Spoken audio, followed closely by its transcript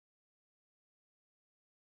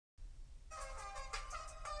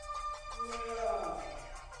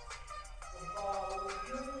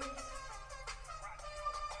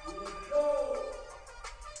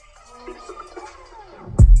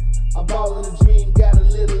a dream, gotta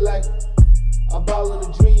live a life. I ball in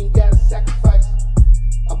a dream, gotta sacrifice.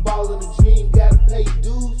 I ball in a dream, gotta pay your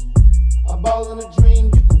dues. I ball in a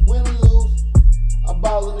dream, you can win or lose. I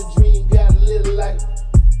ball in a dream, gotta live a life.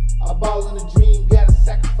 I ball in a dream, gotta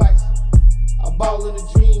sacrifice. I ball in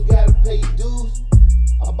a dream, gotta pay your dues.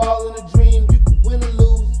 I ball in a dream, you can win or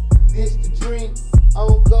lose. This the dream,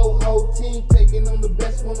 on go, whole team, taking on the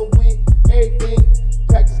best, wanna win everything.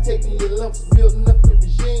 Practice taking your lumps, building up the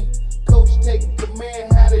regime. Coach taking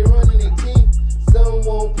command, how they running their team. Some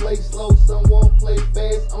won't play slow, some won't play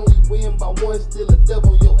fast. Only win by one, still a dub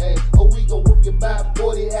on your ass. Oh, we gon' whoop you by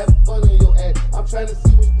 40, having fun on your ass. I'm trying to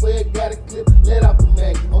see which player got a clip, let off the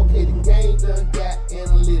mag. Okay, the game done got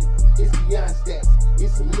analytical. It's beyond stats,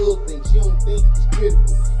 it's some little things you don't think is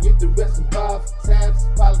critical. If the rest involved times,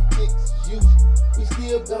 politics as usual. We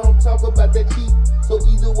still gon' talk about that cheat. So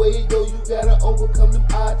either way it go, you gotta overcome them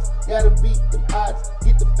odds. Gotta beat them odds,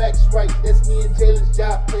 get the facts right. That's me and Jalen's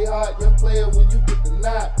job. Play hard, young player, when you get the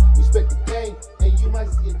nod. Respect the game, and you might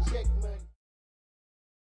see a check, man.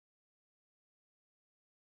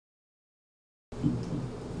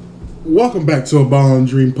 Welcome back to a Ball and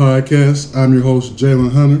Dream podcast. I'm your host,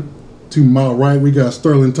 Jalen Hunter. To my right, we got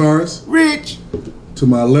Sterling Tarrence. Rich. To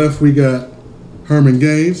my left, we got Herman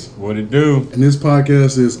Gaines. What it do? And this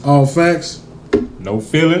podcast is all facts, no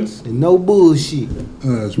feelings, And no bullshit.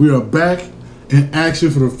 We are back in action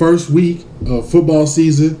for the first week of football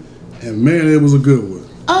season, and man, it was a good one.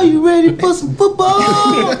 Are you ready for some football?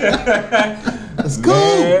 Let's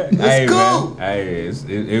go. Let's go. Hey,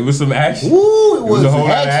 it was some action. Woo, it was a whole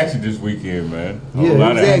lot of action. action this weekend, man. A Yeah, whole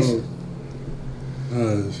lot it of was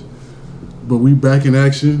action. But we back in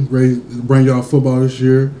action, ready to bring y'all football this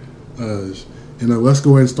year. Let's go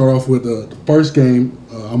ahead and start off with the first game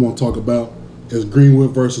I'm going to talk about is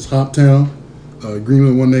Greenwood versus Hoptown.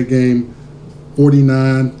 Greenwood won that game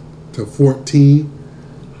 49-14.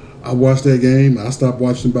 I watched that game. I stopped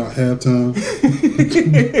watching about halftime.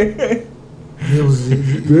 It was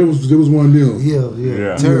one of them.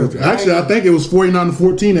 Yeah. Terrible. Actually, I think it was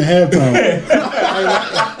 49-14 at halftime.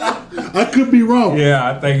 I could be wrong.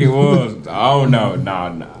 Yeah, I think it was. Oh no.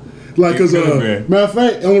 Like, because matter of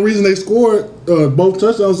fact, the only reason they scored both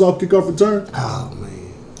touchdowns off kickoff return. Oh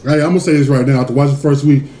man. Hey, I'm gonna say this right now. After watching the first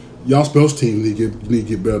week, y'all special team need to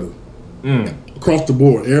get better. Across the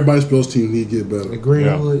board, everybody's special team need to get better.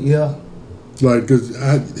 Greenwood, yeah. Like, because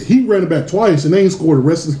he ran it back twice and they ain't scored the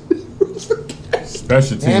rest of the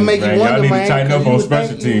special teams, And make man. you wonder, Y'all need man, to tighten up on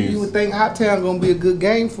special teams. You would think Hoptown gonna be a good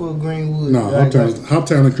game for Greenwood. No,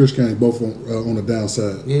 Hoptown and Christian Academy both on the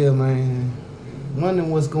downside. Yeah, man. Wondering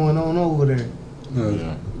what's going on over there.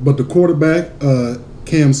 But the quarterback,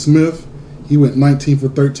 Cam Smith, he went 19 for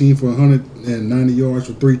 13 for 190 yards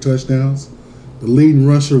for 3 touchdowns. The leading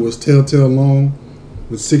rusher was Telltale Long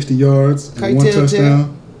with 60 yards and 1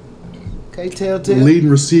 touchdown. The leading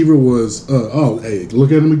receiver was,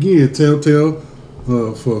 look at him again, Telltale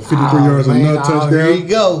for 53 yards and another touchdown. Here you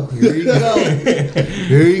go.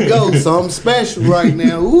 Here you go. Something special right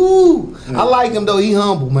now. Ooh. I like him, though. He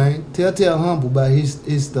humble, man. Telltale humble about his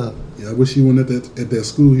stuff. Yeah, I wish he went at that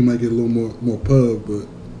school. He might get a little more pub,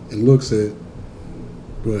 and looks at.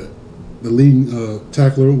 But the leading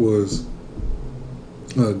tackler was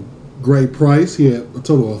Gray Price. He had a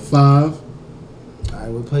total of 5. All right,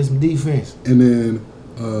 we'll play some defense. And then,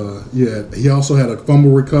 he also had a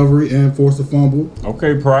fumble recovery and forced a fumble.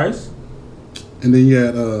 Okay, Price. And then you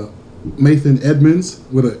had Nathan Edmonds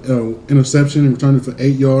with an interception and returned it for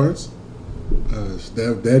 8 yards.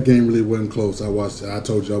 That game really wasn't close. I watched it. I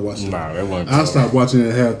told you I watched it. Nah, that wasn't I close. stopped watching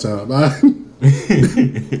it at halftime.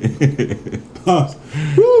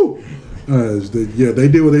 They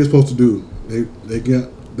did what they were supposed to do. They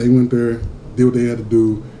went there, did what they had to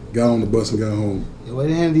do, got on the bus and got home. Way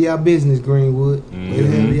to handle y'all business, Greenwood. Way to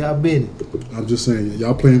handle y'all business. I'm just saying,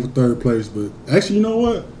 y'all playing for third place, but actually, you know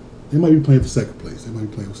what? They might be playing for second place.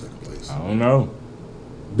 I don't know.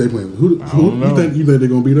 They playing. Who you think they're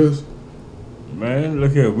gonna beat us? Man,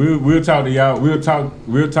 look here. We'll talk to y'all. We'll talk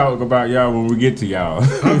about y'all when we get to y'all.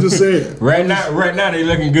 I'm just saying. Right now they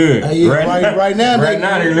looking good. Right now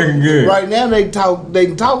they looking good. Right now they can talk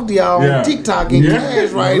to y'all on TikTok and cash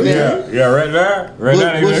right now. Yeah, right now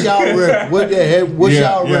they what's y'all rep? What's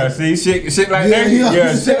y'all rep? Yeah, see shit like that.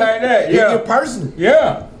 Yeah, shit like that. Yeah, Get personal.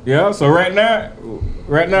 Yeah. So right now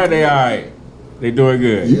they all right. They doing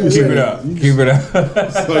good. Keep it up. Keep it up.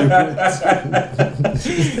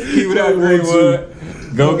 Keep it up, Greenwood.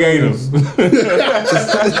 Go Gators.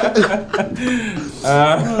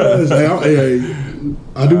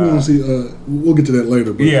 I do want to see. We'll get to that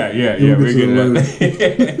later. But yeah. We'll get to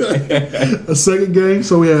that. A second game.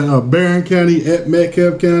 So we had Barron County at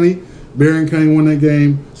Metcalf County. Barron County won that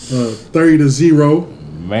game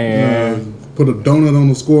 30-0. Man. Put a donut on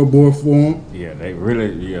the scoreboard for them. Yeah, they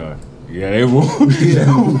really, they was. They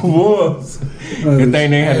was. Good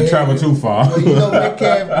thing they had to travel too far. Well, you know,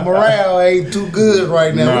 Metcalf morale ain't too good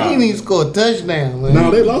right now. Nah. We ain't even score a touchdown, man.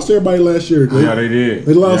 No, they lost everybody last year. Yeah, they did.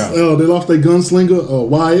 They lost. They lost their gunslinger,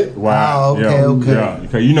 Wyatt. Wow. Oh, okay. Yeah,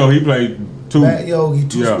 because you know he played two. He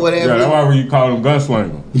two-sport Yeah, that's why you call him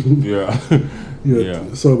gunslinger.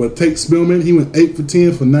 Yeah. So, but Tate Spillman, he went 8 for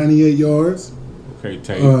 10 for 98 yards. Okay,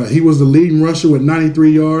 Tate. He was the leading rusher with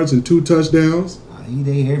 93 yards and 2 touchdowns. He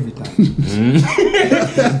did everything.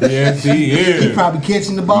 Yes, he is. He probably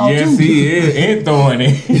catching the ball, yes, too. Yes, he is. And throwing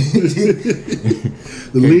it.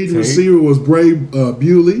 The leading receiver was Bray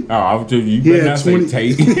Bewley. Oh, I was just, you better not say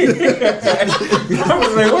Tate. I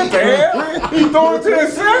was like, what the hell? He throwing to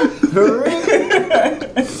himself?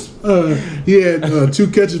 He had 2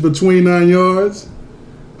 catches for 29 yards.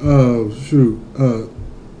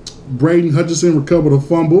 Braden Hutchinson recovered a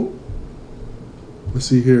fumble. Let's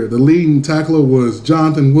see here. The leading tackler was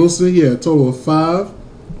Jonathan Wilson. He had a total of 5.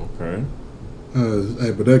 Okay.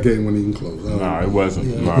 But that game wasn't even close. No, it wasn't.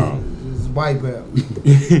 Yeah. No. It was wipe out.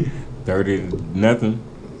 30-0.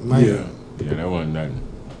 Man. Yeah, that wasn't nothing.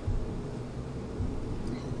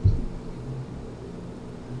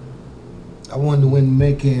 I wanted to win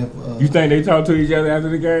Metcalf. You think they talk to each other after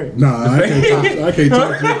the game? Nah, I can't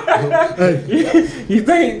talk to you.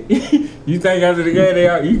 Hey. You think after the game they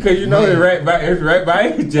are, because you know it's right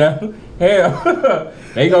by each other. Hell,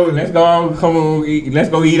 let's go on, come on, let's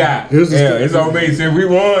go eat out. It's on me. Since we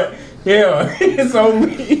won, it's on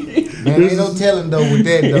me. Man, ain't no telling though with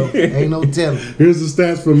that though. Ain't no telling. Here's the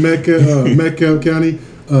stats for Metcalf County.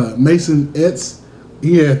 Mason Etz,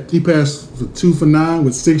 he passed for 2 for 9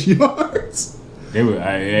 with 6 yards. Hey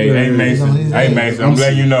Mason, I'm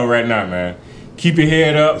letting you know right now, man. Keep your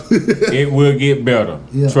head up. It will get better.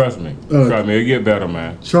 Yeah. Trust me, it'll get better,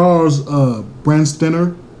 man. Charles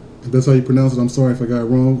Branstetter, if that's how you pronounce it. I'm sorry if I got it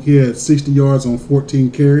wrong. He had 60 yards on 14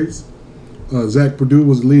 carries. Zach Purdue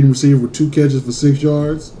was the leading receiver with 2 catches for 6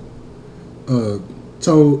 yards.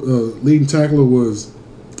 Leading tackler was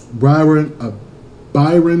Byron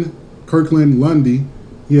Kirkland Lundy.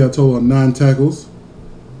 He had a total of 9 tackles.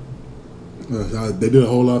 They did a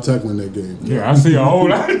whole lot of tackling that game. Yeah, I see a whole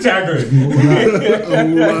lot of tackling. A whole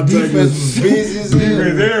lot of tackling.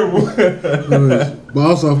 But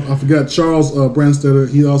also, I forgot Charles Branstetter.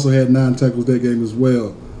 He also had 9 tackles that game as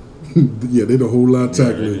well. Yeah, they did a whole lot of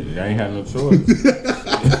tackling. They ain't had no choice.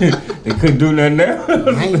 They couldn't do nothing else.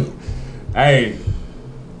 Hey,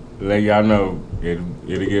 let y'all know it'll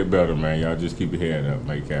get better, man. Y'all just keep your head up,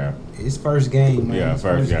 make care. It's first game, man. Yeah,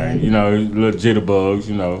 first game. You know, little jitterbugs,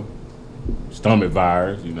 you know. Stomach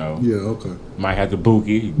virus, you know. Yeah, okay. Might have to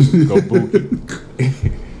bookie. Go bookie.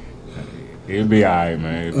 It'll be all right,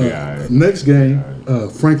 man. It'll be all right. Next game,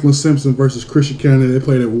 Franklin Simpson versus Christian County. They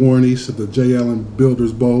played at Warren East at the J. Allen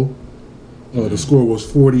Builders Bowl. The score was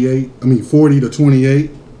 40-28.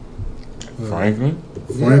 Franklin?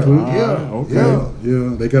 Okay. Yeah,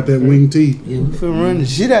 they got that wing T. Yeah, we finna run the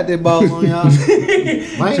shit out that ball on y'all.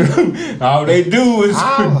 All they do is...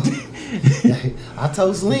 I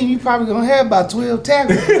told Slim, you probably gonna have about 12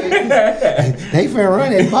 tackles. They finna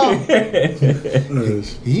run that ball.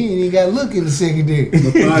 He ain't even got to look in the secondary.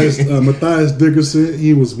 Matthias Dickerson,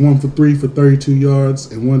 he was 1 for 3 for 32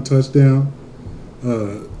 yards and 1 touchdown.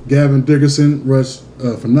 Gavin Dickerson rushed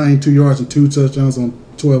for 92 yards and 2 touchdowns on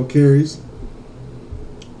 12 carries.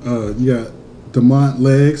 You got DeMont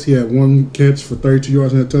Leggs, he had 1 catch for 32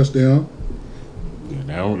 yards and a touchdown.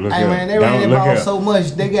 Man, they ran the ball so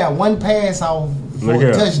much, they got 1 pass off for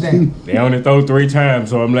a touchdown. They only throw 3 times,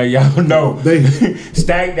 so I'm like, y'all know. They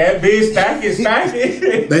stack that bitch, stack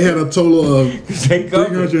it. They had a total of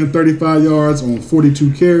 335 yards on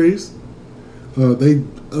 42 carries.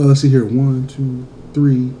 Let's see here, 1, 2,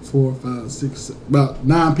 3, 4, 5, 6, 7, about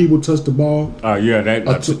 9 people touched the ball. Oh yeah,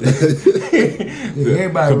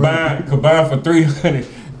 everybody combined for 300.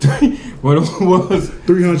 What it was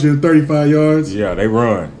 335 yards. Yeah, they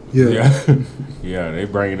run. Yeah, they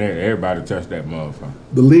bring it in. Everybody touch that motherfucker.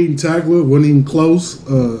 The leading tackler wasn't even close.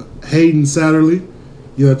 Hayden Satterley,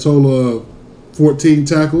 he had a total of 14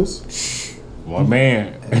 tackles. One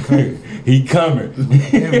man, he coming.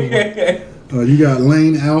 You got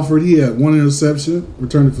Lane Alford. He had 1 interception,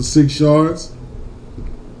 returning for 6 yards.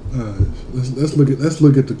 Let's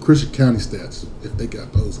look at the Christian County stats if they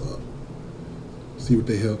got those up. See what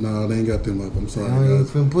they have. No, they ain't got them up. I'm sorry, I ain't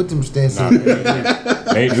finna put them stats up.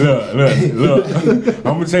 Look. I'm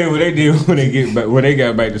gonna tell you what they did when they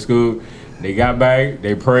got back to school. They got back,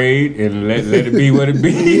 they prayed, and let it be what it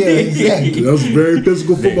be. Yeah, exactly. That was a very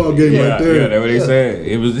physical football game right there. Yeah, that's what they said.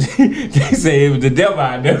 It was. They said it was the devil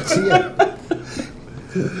out there.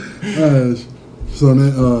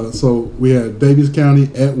 So we had Daviess County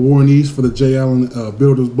at Warren East for the J. Allen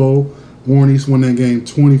Builders Bowl. Warren East won that game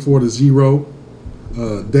 24-0.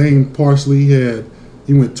 Dane Parsley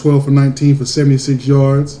he went 12 for 19 for 76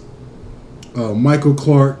 yards. Michael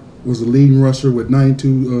Clark was the leading rusher with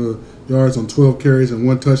 92 yards on 12 carries and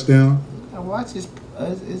 1 touchdown. I watch his.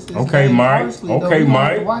 Okay, Mike. Parsley, Okay,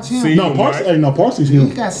 Mike. Watch him. See, Parsley's He him.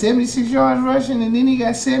 got 76 yards rushing, and then he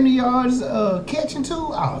got 70 yards catching too.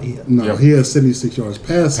 Oh yeah. No, he had 76 yards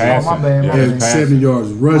passing. Oh, my bad. He had 70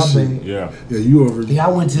 yards rushing. My Yeah. Yeah, you over. Yeah, I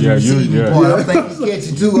went to the receiving part. I'm thinking he's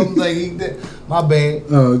catching too. I'm thinking, my bad.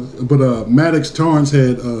 But Maddox Tarrence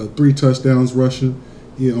had 3 touchdowns rushing.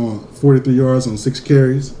 He on 43 yards on 6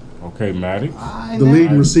 carries. Okay, Maddie. The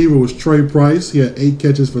leading receiver was Trey Price. He had 8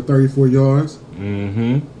 catches for 34 yards.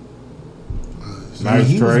 Mm-hmm.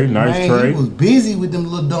 Nice Trey. He was busy with them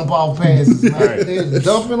little dump off passes. Man. They was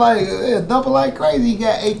dumping like crazy. He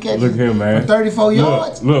got 8 catches Look here, man. for 34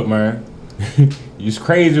 yards. Look, man. It's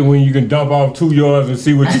crazy when you can dump off 2 yards and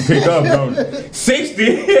see what you pick up, don't you?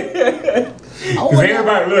 60. Because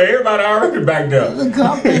everybody already backed up. Look,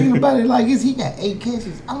 I'm thinking about it like this. He got 8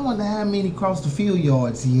 catches. I wonder how many cross the field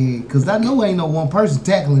yards he had. Because I know ain't no one person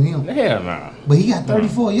tackling him. Hell nah. But he got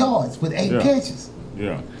 34 yards with 8 catches.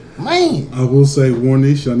 Yeah. Man. I will say, Warren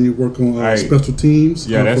East, y'all need to work on special teams.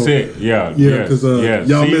 Yeah, that's it. Yeah. Yeah, because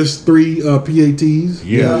y'all missed 3 PATs.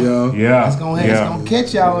 Yeah. It's gonna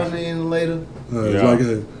catch y'all in the end later.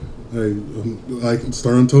 Like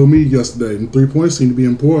Stern told me yesterday, and 3 points seem to be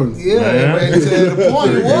important. Yeah, man. The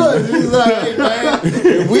point was, it was like, hey, man,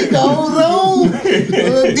 if we goes on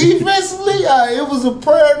defensively, it was a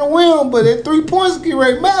prayer to win, but at 3 points, get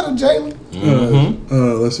ready to matter, Jalen.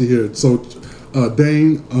 Mm-hmm. Let's see here. So,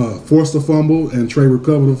 Dane forced a fumble, and Trey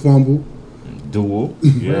recovered a fumble. Duel.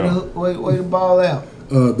 Yeah. Way the ball out.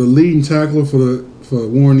 The leading tackler for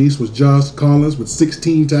Warren East was Josh Collins with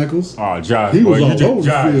 16 tackles. Oh, Josh. He was all over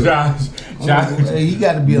Josh. He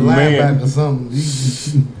got to be a linebacker or something.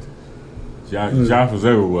 Josh was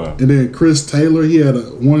everywhere. And then Chris Taylor, he had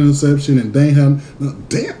 1 interception, and Dane had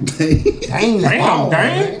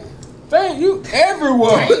Dang, you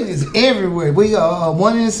everywhere. Dane is everywhere. We got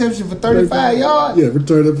 1 interception for 35 yards. Yeah,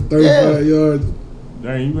 returned it for 35 yards.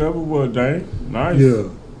 Dang, you everywhere, Dane. Nice. Yeah.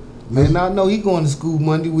 Man, I know he going to school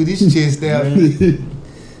Monday with his chest out.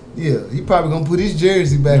 Yeah, he probably gonna put his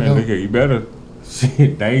jersey back on. Look here, you better.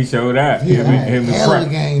 Dane showed out. Yeah, hell of a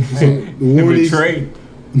game, man.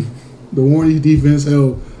 The Warren East defense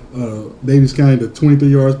held Daviess County to 23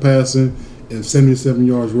 yards passing and 77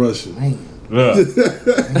 yards rushing. Man. Look,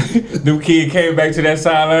 them kid came back to that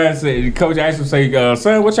sideline and said, Coach asked him, say,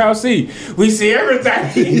 son, what y'all see? We see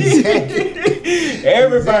everything.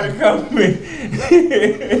 Everybody coming.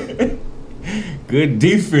 Good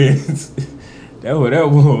defense. That's what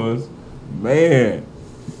that was. Man.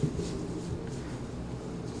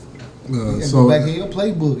 So go back in your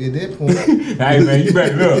playbook at that point. Hey man, you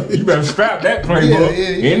better strap that playbook.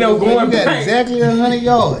 Ain't no going back. You got exactly 100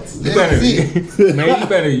 yards.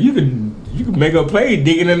 You can make a play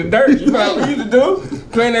digging in the dirt. You know what you used to do?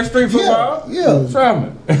 Playing that street football. Yeah. Try me.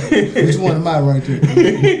 Which one am I right there?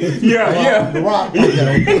 The Rock.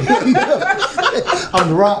 Okay. I'm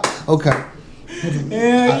the Rock. Okay.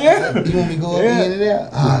 Yeah. You want me to go up in and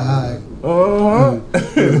out? All right.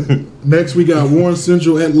 Next, we got Warren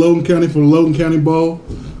Central at Logan County for the Logan County Bowl.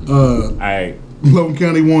 Logan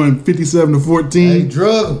County won 57-14. Hey,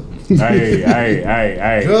 drug him. Hey.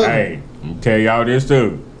 I'm gonna tell y'all this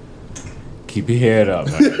too. Keep your head up,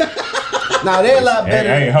 man. Now they're a lot better.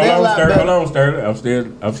 Hey, hold on, Sterling. I'm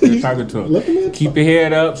still talking to him. Keep your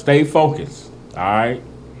head up. Stay focused. All right.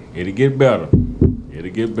 It'll get better.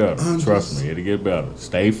 Trust me, it'll get better.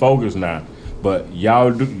 Stay focused now. But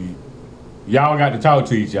y'all got to talk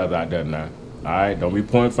to each other out there now. All right. Don't be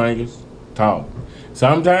pointing fingers. Talk.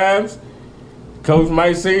 Sometimes, coach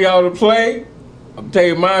might see y'all to play. I'm telling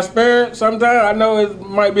you my experience. Sometimes I know it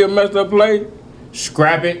might be a messed up play.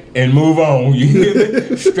 Scrap it and move on. You hear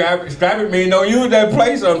me? Scrap it mean don't use that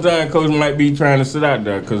play sometimes. Coach might be trying to sit out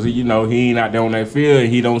there because he ain't out there on that field.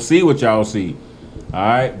 He don't see what y'all see. All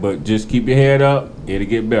right, but just keep your head up. It'll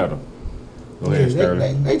get better. Go ahead,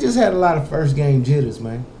 Sterling. They just had a lot of first game jitters,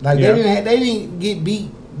 man. Like they didn't get beat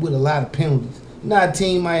with a lot of penalties. You know, a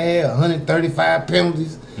team might have 135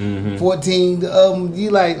 penalties, 14 of them.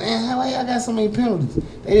 You like, man, how y'all got so many penalties?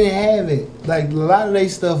 They didn't have it. Like a lot of their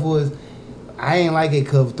stuff was, I ain't like it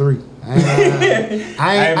cover 3. Look,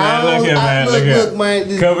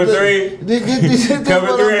 man. Cover 3.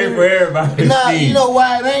 Cover 3 ain't for everybody. Nah, you know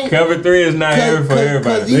why it ain't? Cover 3 is not for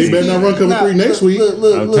everybody. They better not run cover 3 next week.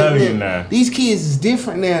 I'm telling you now. These kids is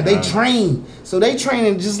different now. They train. So they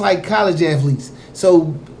training just like college athletes.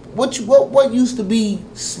 So what used to be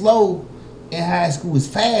slow in high school is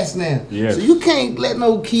fast now. Yes. So you can't let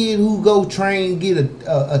no kid who go train get a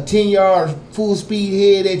 10-yard full speed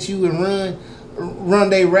head at you and run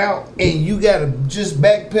their route, and you gotta just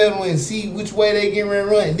backpedal and see which way they get ready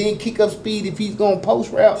to run, and then kick up speed if he's gonna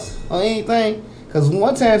post route or anything. Cause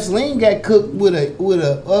one time Salim got cooked with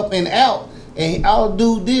a up and out, and all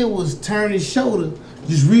dude did was turn his shoulder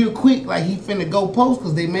just real quick like he finna go post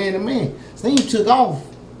because they man to man. Salim took off,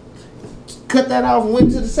 cut that off and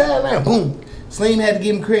went to the sideline. Boom. Salim had to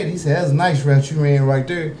give him credit. He said, "That's a nice route you ran right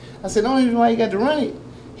there." I said, "The only reason why you got to run it,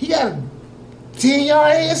 he got a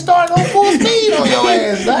 10-yard head start on full speed on your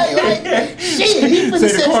ass." Like shit, he finna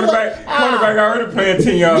say the quarterback already playing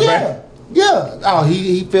 10 yards back. Yeah. Oh,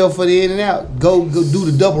 he fell for the in and out. Go do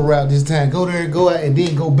the double route this time. Go there, go out, and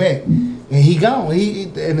then go back. And he gone.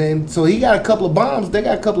 So he got a couple of bombs. They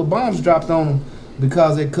got a couple of bombs dropped on him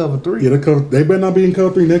because they cover 3. Yeah, they better not be in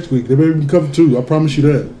cover 3 next week. They better be in cover 2. I promise you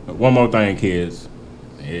that. One more thing, kids.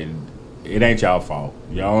 It ain't y'all fault.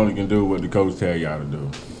 Y'all only can do what the coach tell y'all to do.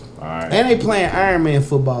 All right. And they playing Ironman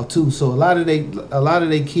football too, so a lot of they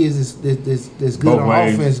kids that's good on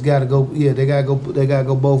offense gotta go. Yeah, they gotta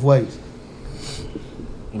go both ways.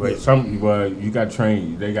 But you got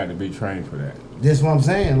trained. They got to be trained for that. That's what I'm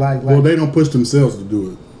saying. Like they don't push themselves to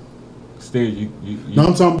do it. Still,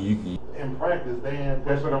 I'm talking. In practice,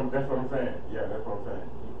 that's what I'm saying. Yeah, that's what I'm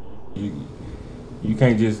saying. You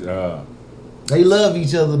can't just. They love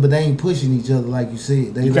each other, but they ain't pushing each other like you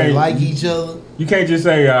said. They like each other. You can't just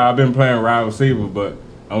say, I've been playing wide receiver, but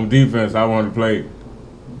on defense, I want to play.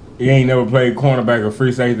 You ain't never played cornerback or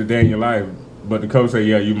free safety day in your life, but the coach say,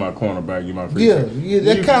 yeah, you my cornerback, you my free safety. Yeah,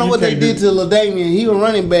 that's kind of what they did to LaDamian. He was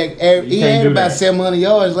running back. He had about 700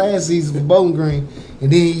 yards last season for Bowling Green,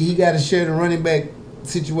 and then he got to share the running back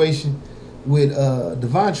situation with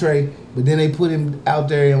Devontae, but then they put him out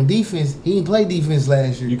there on defense. He didn't play defense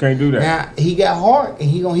last year. You can't do that. Now he got hard and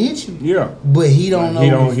he gonna hit you. Yeah, but he don't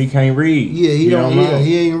know. He can't read. Yeah, he don't know.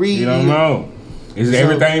 He ain't read. He don't know. It's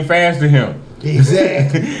everything fast to him.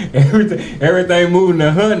 Exactly. everything moving to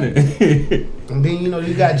 100. And then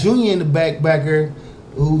you got Junior in the backer,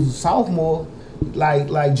 who's a sophomore.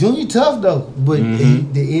 Like Junior tough though, but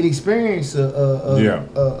the inexperience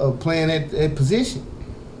of playing that position.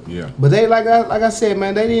 Yeah. But they like I said,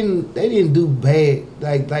 man, they didn't do bad.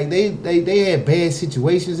 Like they had bad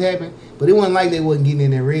situations happen, but it wasn't like they wasn't getting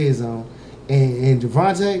in their red zone. And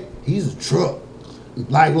Devontae, he's a truck.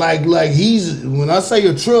 Like he's, when I say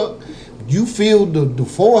a truck, you feel the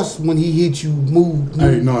force when he hit you. Move.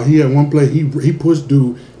 Hey, no, he had one play. He pushed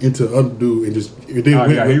dude into other dude and just it didn't.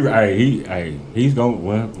 He's going.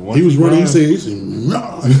 He was running. He said,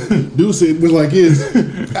 nah. Dude said it was like his.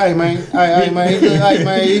 Hey man,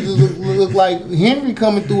 he just look like Henry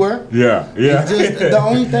coming through her. Yeah. Just, the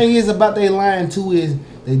only thing is about their line too is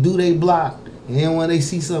they do they block, and then when they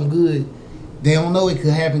see something good, they don't know it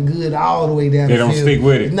could happen good all the way down the field. They don't stick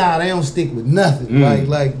with it. Nah, they don't stick with nothing.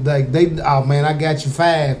 Like they, oh man, I got you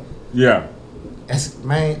 5. Yeah. That's,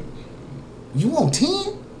 man, you want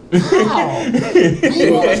 10?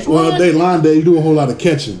 Well, they line, they do a whole lot of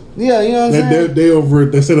catching. Yeah, you know what I'm saying? They over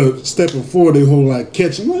it. Instead of stepping forward, they whole lot of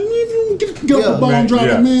catching. Like, get the ball and drop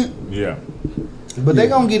it, man. Yeah. But they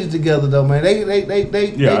gonna get it together though, man.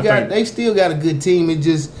 They still got a good team. It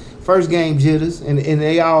just first game jitters, and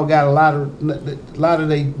they all got a lot of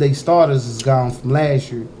they starters is gone from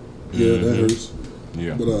last year. Yeah, that hurts.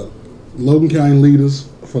 Yeah. But Logan County leaders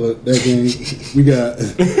for that game, we got.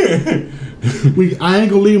 I ain't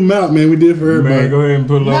gonna leave them out, man. We did for everybody. Man, go ahead and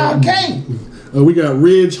put Logan. Okay. We got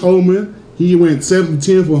Ridge Holman. He went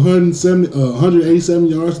 7-10 for 187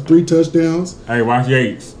 yards, 3 touchdowns. Hey, watch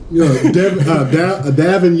Yates. Yeah,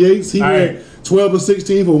 Davin Yates. He went 12 of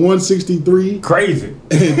 16 for 163. Crazy. And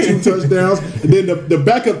 2 touchdowns. And then the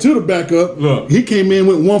backup to the backup, look, he came in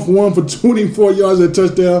with 1 for 1 for 24 yards and a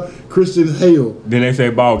touchdown. Christian Hale. Then they say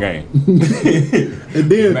ball game. And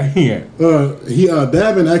then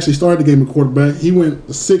Davin actually started the game at quarterback. He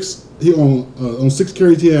went 6. He on 6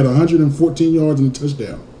 carries. He had 114 yards and a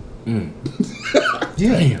touchdown.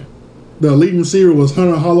 Damn. The leading receiver was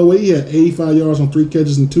Hunter Holloway. He had 85 yards on 3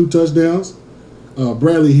 catches and 2 touchdowns.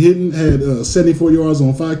 Bradley Hidden had 74 yards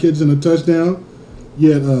on 5 catches and a touchdown.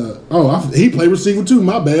 Yet, he played receiver too.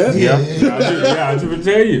 My bad. Yeah, I was going to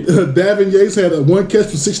tell you. Davin Yates had 1 catch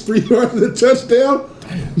for 63 yards and a touchdown.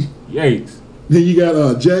 Yates. Then you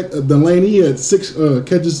got Jack Delaney. He had 6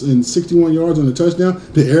 catches and 61 yards on the touchdown.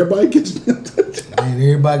 Did everybody catch that touchdown? Man,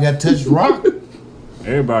 everybody got touched rock.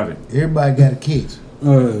 Everybody got a catch.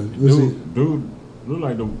 Dude, look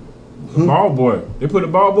like the ball boy. They put the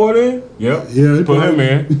ball boy in? Yep. Yeah, they put him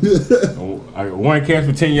in. One catch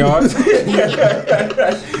for 10 yards. Then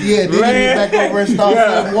he went back over and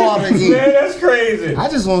started water again. Man, that's crazy. I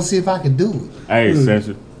just want to see if I could do it. Hey,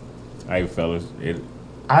 Spencer. Hey, fellas. It'll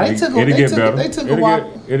They took a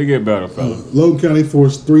while. It'll get better, fellas. Logan County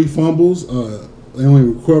forced 3 fumbles. They only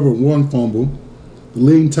recovered 1 fumble. The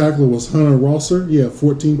leading tackler was Hunter Rosser. He had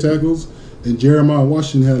 14 tackles. And Jeremiah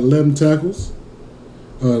Washington had 11 tackles.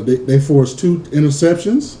 They forced 2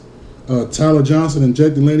 interceptions. Tyler Johnson and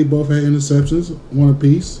Jack Delaney both had interceptions, 1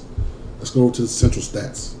 apiece. Let's go to the central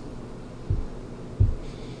stats.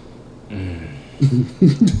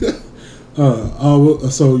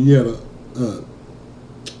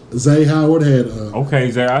 Zay Howard had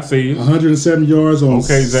okay, Zay, I see you. 107 yards on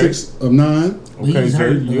 6 of 9. Okay,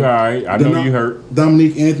 Zay, you all right. I know you hurt.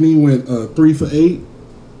 Dominique Anthony went 3 for 8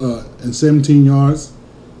 and 17 yards.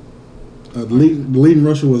 The leading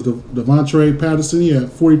rusher was Devontae Patterson. He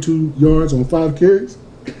had 42 yards on 5 carries.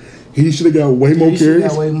 He should have got way more carries.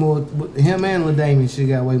 Got way more. Him and LaDainian should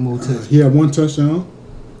have got way more touchdowns. He had 1 touchdown.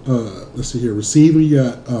 Let's see here. Receiving, you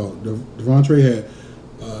got Devontae had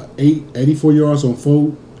 84 yards on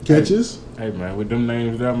 4 catches. Hey man, with them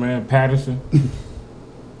names there, man, Patterson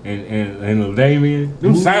and LaDainian,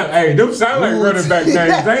 them sound like running back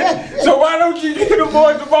names, ain't? So why don't you give them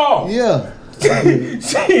boys the ball? Yeah.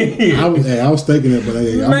 I was thinking it, but I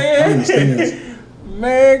understand.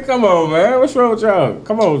 Man, come on, man. What's wrong with y'all?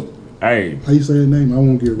 Come on. Hey. How you say his name? I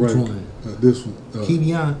won't get it right. This one.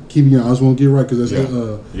 Kevion. I just won't get it right because that's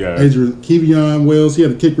Adrian. Kevion Wells, he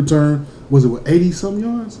had a kick return. Was it with 80-something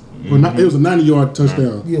yards? Well, it was a 90-yard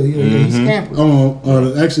touchdown. Yeah. He scampered.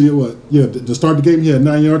 Actually, to start the game, he had a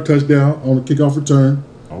 9-yard touchdown on the kickoff return.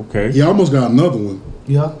 Okay. He almost got another one.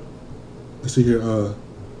 Yeah. Let's see here.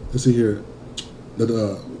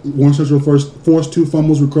 Warren Central forced 2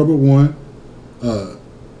 fumbles, recovered 1.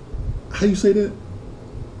 How you say that?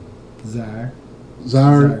 Zaire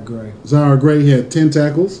Gray had 10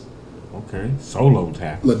 tackles. Okay. Solo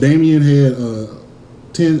tackle. LaDainian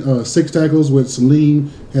had 6 tackles with some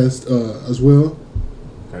lean as well.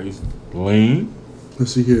 Okay. Lean.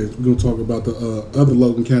 Let's see here. We're going to talk about the other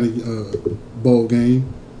Logan County bowl game.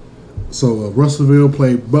 So Russellville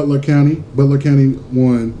played Butler County. Butler County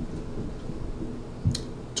won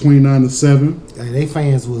 29-7. Hey, they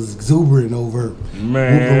fans was exuberant over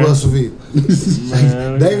man. Russellville.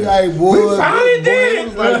 Man, they like boy, we finally did it. It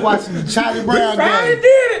was like watching the Charlie Brown game.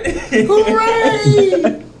 We finally did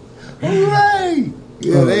it. Hooray!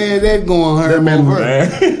 Yeah, they're going hard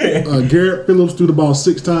over. Garrett Phillips threw the ball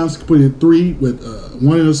 6 times, completed 3 with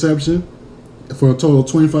 1 interception for a total of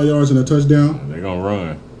 25 yards and a touchdown. They're gonna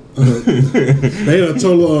run. They had a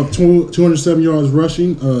total of 207 yards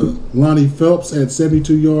rushing. Lonnie Phelps had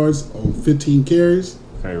 72 yards on 15 carries.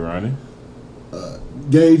 Okay, Ronnie.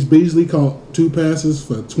 Gage Beasley caught 2 passes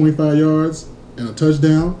for 25 yards and a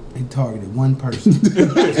touchdown. They targeted 1 person.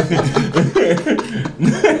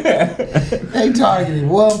 They targeted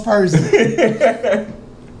 1 person.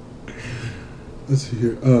 Let's see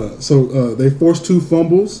here. So they forced 2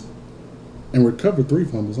 fumbles and recovered 3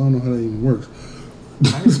 fumbles. I don't know how that even works.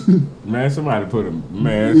 Man, somebody put them.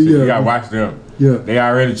 Man, you gotta watch them. Yeah, they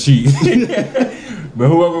already cheat. But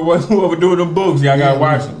whoever doing them books, y'all gotta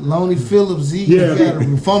watch them. Lonnie Phillips, he got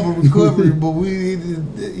a fumble recovery, but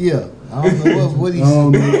I don't know what he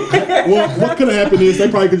said. Well, what could have happened is they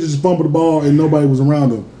probably could just fumble the ball and nobody was around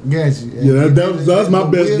them. Got you. Yeah, that's my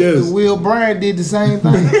best guess. Will Bryant did the same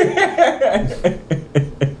thing.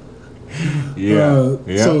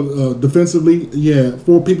 So defensively,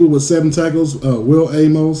 4 people with 7 tackles: Will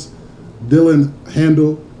Amos, Dylan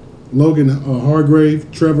Handel, Logan Hargrave,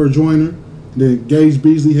 Trevor Joyner. Then Gage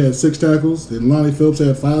Beasley had 6 tackles. Then Lonnie Phillips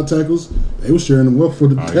had 5 tackles. They were sharing them up for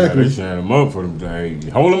the tackles. Yeah, they sharing them up for them. Hey,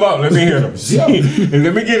 hold them up. Let me hear them. And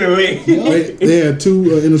let me get a lick. They had 2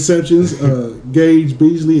 interceptions. Gage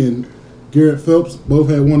Beasley and Garrett Phelps both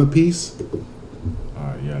had 1 apiece.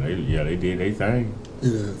 They did their thing.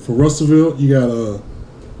 Yeah, for Russellville, you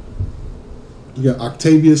got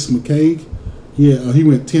Octavius McCaig. He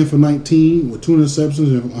went 10 for 19 with 2 interceptions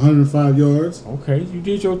and 105 yards. Okay, you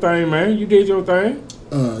did your thing, man. You did your thing.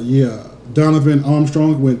 Donovan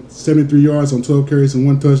Armstrong went 73 yards on 12 carries and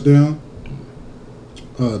 1 touchdown.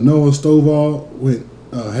 Noah Stovall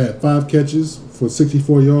had 5 catches for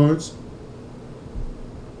 64 yards.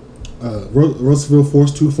 Russellville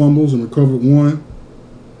forced 2 fumbles and recovered 1.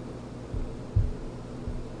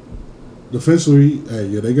 Defensively,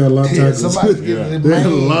 they got a lot of tackles. They got a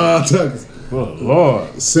lot of tackles. Oh,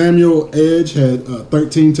 Lord. Samuel Edge had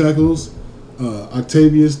 13 tackles.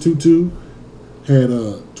 Octavius Tutu had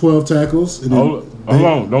 12 tackles. And hold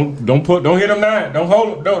on, don't hit him now. Don't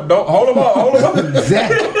hold him up, hold him up.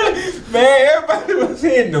 Exactly. Man, everybody was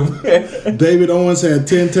hitting him. David Owens had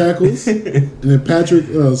 10 tackles, and then Patrick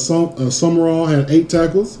Summerall had 8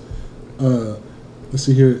 tackles. Let's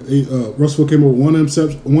see here. Russell came over one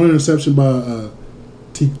interception by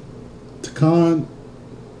Takan.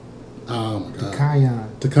 Oh my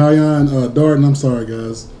God. Takayan Darden. I'm sorry,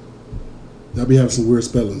 guys. Y'all be having some weird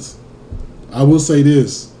spellings. I will say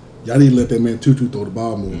this. Y'all need to let that man Tutu throw the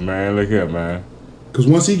ball more. Man, look here, man. Because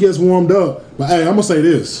once he gets warmed up, but hey, I'm gonna say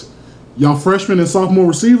this: y'all freshmen and sophomore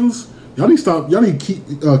receivers, y'all need to stop. Y'all need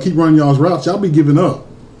to keep running y'all's routes. Y'all be giving up.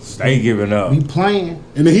 Stay giving up. We playing.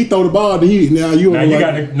 And then he throw the ball. Then you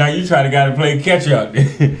try to play catch up.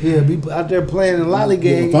 Yeah, be out there playing in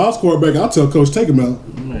lollygag. If I was quarterback, I'll tell coach take him out.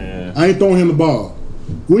 Man. I ain't throwing him the ball.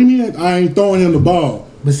 What do you mean I ain't throwing him the ball?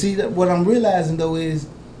 But see, what I'm realizing though is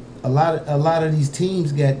a lot of these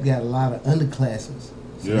teams got a lot of underclassmen.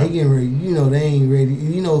 So they getting ready. They ain't ready.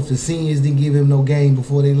 If the seniors didn't give him no game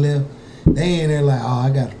before they left, they in there like, oh,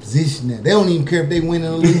 I got a position now. They don't even care if they win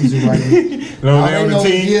or lose right now. They know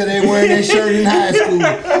they wearing that shirt in high school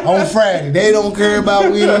on Friday. They don't care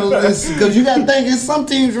about winning or losing. Because you got to think, it's some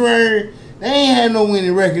teams where they ain't had no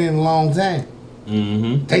winning record in a long time.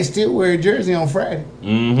 Mm-hmm. They still wear a jersey on Friday.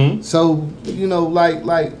 Mm-hmm. So, like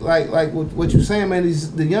what you're saying, man,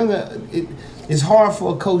 the younger... It's hard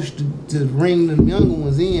for a coach to ring the younger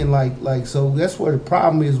ones in, so that's where the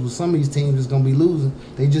problem is with some of these teams that's gonna be losing.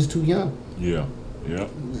 They just too young. Yeah.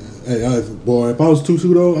 Hey, boy, if I was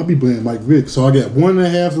Tutu though, I'd be playing Mike Vick. So I got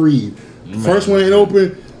 1.5 read. First one ain't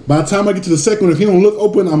open. By the time I get to the second one, if he don't look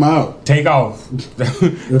open, I'm out. Take off.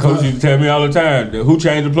 Coach used to tell me all the time, who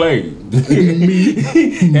changed the play? Me.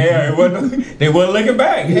 Yeah, they wasn't looking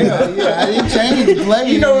back. Yeah, I didn't change the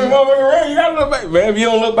play. When motherfucker run, you gotta look back. Man, if you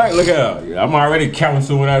don't look back, look out. I'm already counting,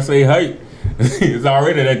 so when I say hey, it's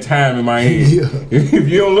already that time in my head. Yeah. If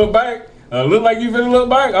you don't look back, look like you finna look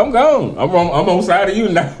back, I'm gone. I'm on side of you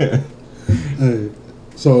now. Hey.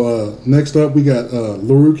 So next up, we got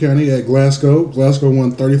LaRue County at Glasgow. Glasgow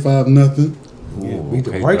won 35-0. Yeah, beat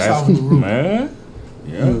the brakes off of LaRue, man.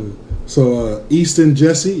 Yeah. So Easton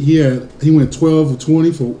Jesse, he went 12 of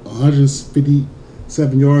 20 for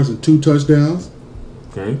 157 yards and 2 touchdowns.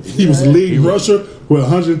 Okay. He was the lead rusher with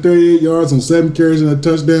 138 yards on 7 carries and a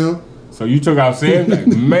touchdown. So you took out Sam?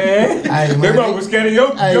 Man, they was scared of your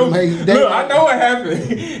look, I know what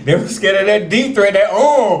happened. They were scared of that deep threat, that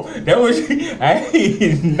arm. That was nice.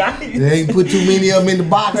 They ain't put too many of them in the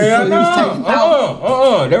box, so he was taking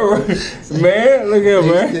out. They were, man, look here,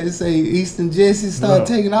 man. They say Easton Jesse started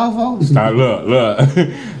taking off on him. Now look.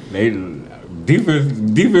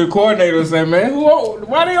 Defense coordinator say, man,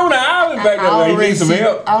 why they on the island back there? They need some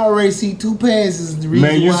help. I already see 2 passes. The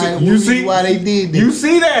reason why they did that. You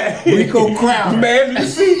see that? Rico Crowder. Man, you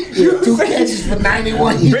see? 2 catches for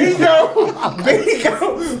 91 yards. Bingo.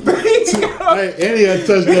 Hey, and he had a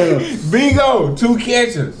touchdown. Bingo. 2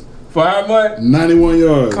 catches. For how much? 91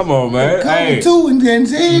 yards. Come on, man. Cover 2 and then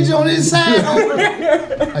Edge on his side.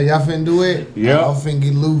 Hey, y'all finna do it? Yeah. Y'all finna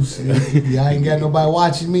get loose. Y'all ain't got nobody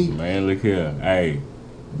watching me. Man, look here. Hey.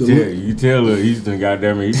 You tell her Easton,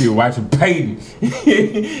 goddamn it, he been watching Peyton.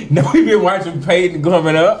 No, he been watching Peyton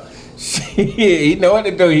coming up. Shit, he know what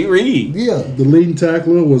to do. He read. Yeah. The leading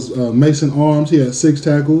tackler was Mason Arms. He had 6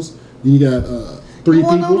 tackles. Then you got 3 people. He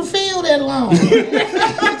wasn't on the field that long. Shit.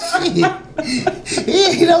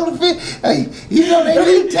 He ain't on the field. Hey, they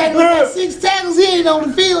lead tackle got 6 tackles. He ain't on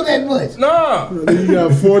the field that much. No. Then you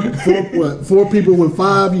got 4 people with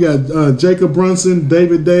 5. You got Jacob Brunson,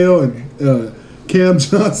 David Dale, and Cam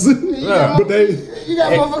Johnson. You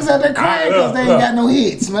got motherfuckers out there crying because they ain't got no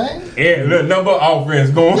hits, man. Yeah, the number of offense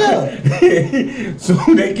going. Yeah. So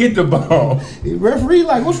they get the ball. The referee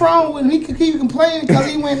like, what's wrong with him? He could keep complaining because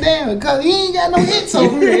he went down because he ain't got no hits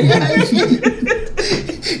over here.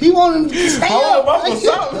 He want him to stay up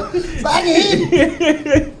so I can hit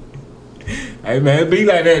him. Hey man, be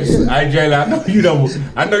like that. Hey Jalen,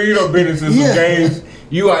 I know you don't been into some games.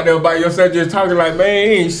 You out there by yourself just talking like, man,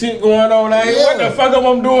 ain't shit going on out here. What the fuck am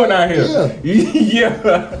I doing out here?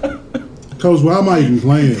 Yeah. Coach, why am I even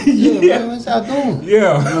playing? Yeah. What's y'all doing?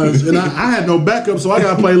 Yeah. And I had no backup, so I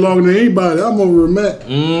got to play longer than anybody. I'm over Matt.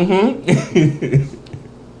 Mm-hmm.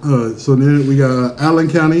 So then we got Allen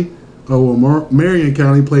County. Marion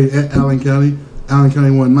County played at Allen County. Allen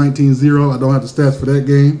County won 19-0. I don't have the stats for that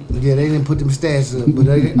game. Yeah, they didn't put them stats up, but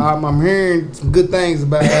I'm hearing some good things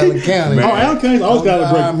about Allen County. Allen County's always got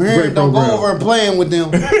a great don't program. go over and playing with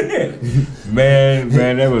them. Man,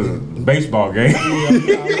 that was a baseball game.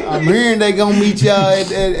 I'm hearing they gonna meet y'all at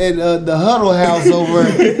the Huddle House over,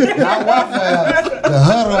 not Waffle House, the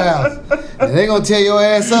Huddle House, and they gonna tear your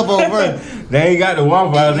ass up over. They ain't got the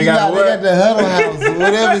Waffle House. They got the Huddle House, or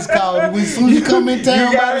whatever it's called. As soon as you come in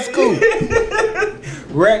town by the school,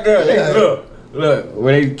 right there. Look.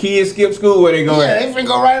 Where they kids skip school, where they go at? They finna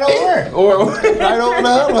go right over there, or right over the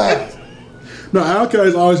Huddle House. No, Allen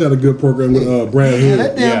County's always had a good program with Brad Hood.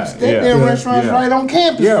 That damn restaurant's right on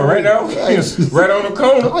campus. Yeah, right now. Right on the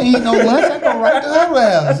corner. I don't eat no lunch. I go right to the Huddle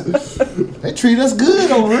House. They treat us good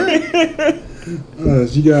over here.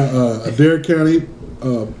 You got Adair County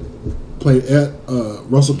played at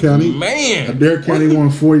Russell County. Man, Adair County won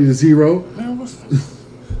 40-0. Man,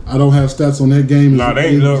 I don't have stats on that game. No,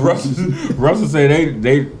 Russell said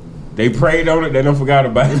they prayed on it. They don't forgot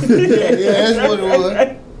about it. Yeah, that's what it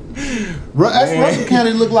was. Russell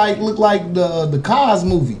County look like the Cos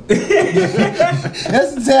movie.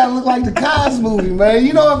 That's the town look like the Cos movie, man.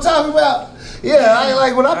 You know what I'm talking about? Yeah,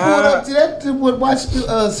 like when I pulled up to that to watch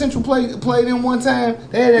Central play them one time.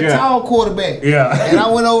 They had that tall quarterback. Yeah, and I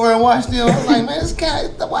went over and watched them. I was like, man,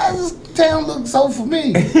 why does this town look so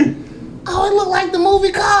familiar? Oh, it looked like the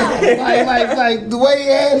movie Cos. like the way he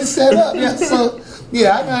had it set up. Yeah, so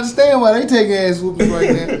yeah, I can understand why they take ass whooping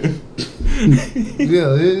right now.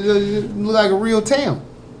 Yeah, it look like a real town.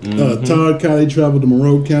 Todd County traveled to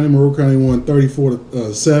Monroe County. Monroe County won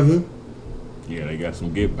 34-7. Yeah, they got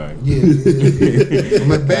some get back. Yeah. From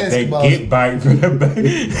that basketball. They get back from the back.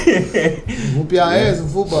 Whoop y'all ass in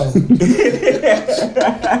football.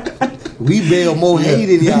 We bail more hate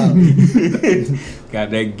than y'all.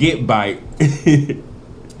 Got that get bite.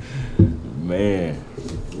 Man.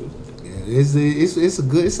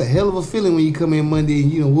 It's a hell of a feeling when you come in Monday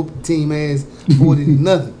and you whoop the team ass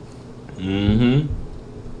 40-0. Mm-hmm.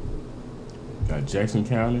 Got Jackson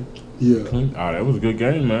County. Yeah. Oh, that was a good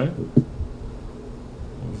game, man.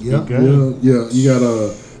 Yeah. You got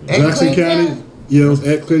Jackson County. Yeah, it was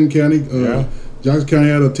at Clinton County. Jackson County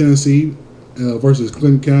had a Tennessee versus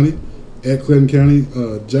Clinton County. At Clinton County,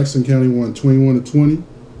 Jackson County won 21-20.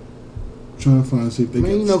 Trying to find see if they.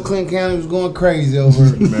 Man, Clinton County was going crazy over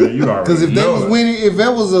it. Man, you already because if they was winning, if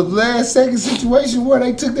that was a last second situation where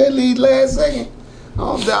they took that lead last second,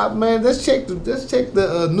 oh God, man, let's check the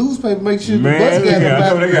newspaper, make sure the bus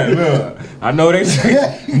got I know they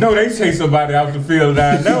take somebody out the field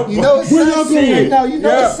down there. You know it's Sunday.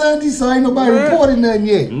 It's Sunday, so ain't nobody reporting nothing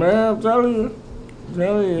yet. Man, I'm telling you.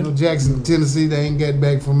 Jackson, Tennessee, they ain't got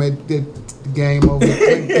back from that game over at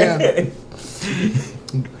Clinton County.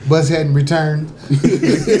 Bus hadn't returned.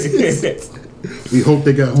 We hope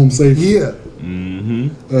they got home safe. Yeah. Mm-hmm.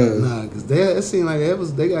 Because it seemed like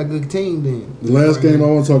they got a good team then. The last game I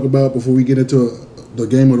want to talk about before we get into the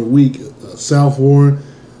game of the week, South Warren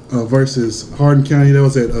versus Hardin County. That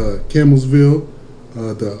was at Campbellsville,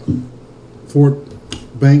 the Fort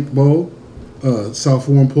Bank Bowl. South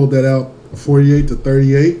Warren pulled that out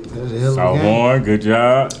 48-38. South Warren, good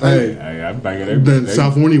job. Hey, I'm thinking they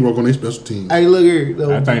South Warren work on their special teams. Hey, look here.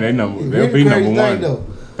 Though. I think they'll be number one. I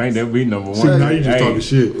think they'll be number one. See, now you just talking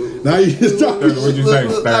shit. Now you just talking shit. What you say,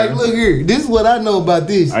 look here. This is what I know about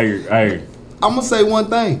this. Hey. I'm gonna say one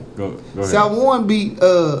thing. Go ahead. South Warren beat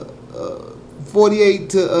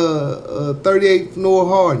 48-38 North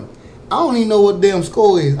Hardin. I don't even know what the damn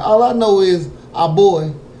score is. All I know is our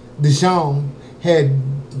boy Deshaun had.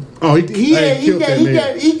 Oh, he got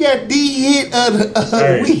the hit of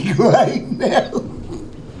the week right now.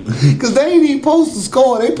 Because they ain't even post the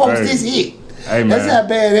score. They post this hit. Hey, man. That's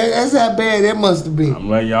how bad that must have been. I'm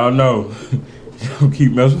letting y'all know. Don't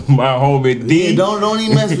keep messing with my homie D. Yeah, don't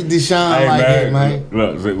even mess with Deshaun that, man.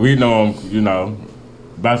 Look, we know him,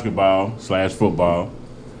 basketball/football.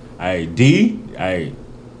 Hey, D,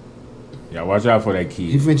 y'all watch out for that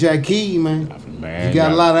kid. He finna try to kill you, man. He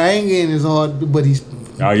got a lot of anger in his heart, but he's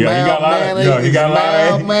he got a lot of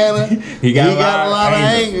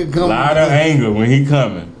anger coming. A lot of anger when he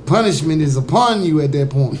coming. Punishment is upon you at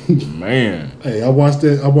that point. Man. Hey, I watched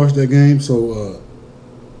that game. So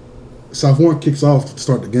South Warren kicks off to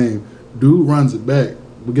start the game. Dude runs it back,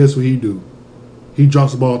 but guess what he do? He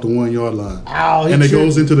drops the ball at the 1 yard line. And it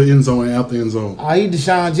goes into the end zone and out the end zone. Oh, he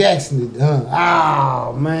Deshaun Jackson, huh?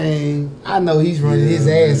 Oh, man. I know he's running his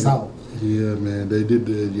ass off. Yeah, man, they did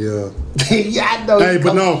that. Yeah. Yeah, I know. Hey,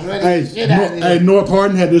 but no. Hey, North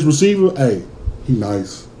Hardin had this receiver. Hey, he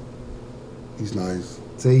nice. He's nice.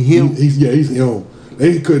 Say him. He's him.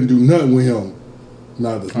 They couldn't do nothing with him.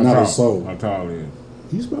 not a soul. How tall is?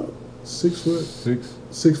 He's about 6 foot.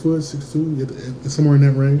 6'2", somewhere in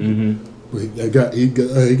that range. Mm-hmm. But he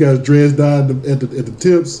got his dreads dyed at the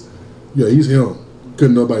tips. Yeah, he's him.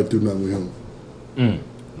 Couldn't nobody do nothing with him.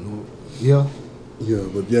 Yeah. Yeah,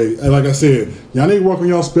 but yeah, like I said, y'all need to work on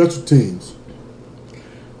y'all special teams.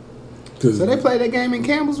 So they played that game in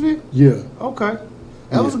Campbellsville? Yeah. Okay.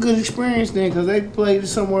 That was a good experience then, because they played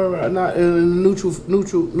somewhere not in a neutral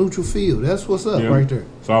field. That's what's up right there.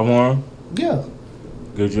 Sophomore? Yeah.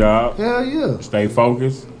 Good job. Hell yeah. Stay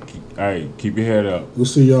focused. Keep your head up. We'll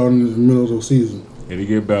see y'all in the middle of the season. It'll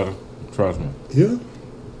get better. Trust me. Yeah.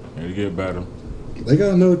 It'll get better. They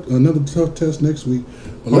got another tough test next week.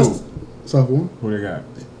 Sophomore. Who they got?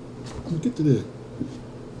 Let's get to that.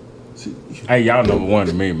 Hey, y'all number one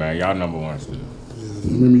to me, man. Y'all number one still. Yeah,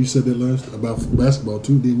 remember you said that last about basketball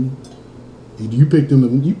too, didn't you? You picked them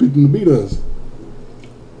to beat us.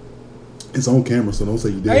 It's on camera, so don't say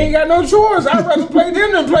you did. I ain't got no choice. I'd rather play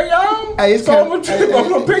them than play y'all. Hey, it's I'm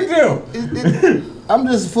gonna pick them. I'm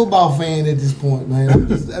just a football fan at this point, man. I'm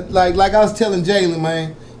just, like I was telling Jalen,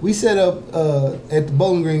 man. We set up at the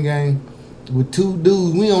Bowling Green game with two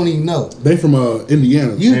dudes we don't even know. They from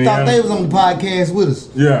Indiana. You thought they was on the podcast with us.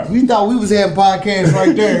 Yeah. We thought we was having podcasts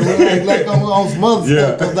right there, like on some other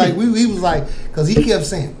stuff. Cause like we was like, cause he kept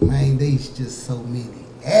saying, man, there's just so many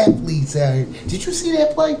athletes out here. Did you see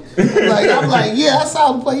that play? I'm like, yeah, I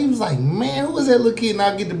saw the play. He was like, man, who was that little kid? And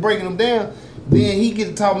I get to breaking them down. Then he get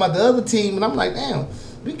to talking about the other team, and I'm like, damn,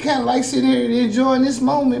 we kind of like sitting here enjoying this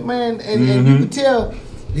moment, man. And you can tell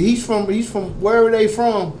he's from wherever they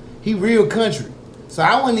from. He real country. So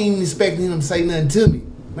I wasn't even expecting him to say nothing to me.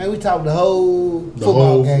 Man, we talked the whole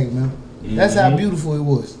football game, man. That's how beautiful it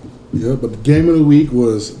was. Yeah, but the game of the week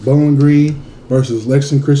was Bowling Green versus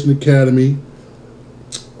Lexington Christian Academy.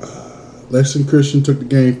 Lexington Christian took the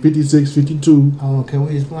game 56-52. Hold on, can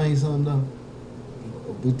we explain something though?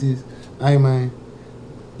 With this, hey man,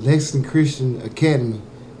 Lexington Christian Academy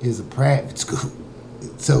is a private school.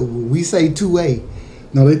 So when we say 2A,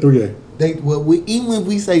 no, they 3A. Even when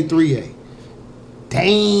we say 3A, they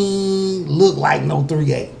ain't look like no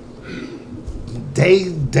 3A.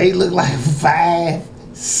 They look like 5.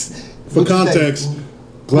 For context,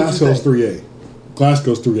 Glasgow's 3A.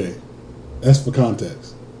 Glasgow's 3A. That's for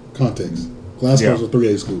context. Glasgow's a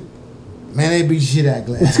 3A school. Man, they beat shit out of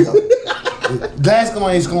Glasgow. Glasgow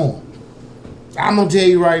ain't scoring. I'm gonna tell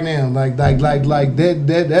you right now, like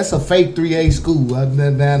that's a fake 3A school. I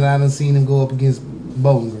done seen them go up against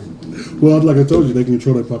Bowling Green. Well, like I told you, they can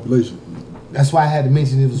control their population. That's why I had to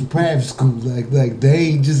mention it was a private school. Like they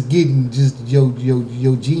ain't just getting just your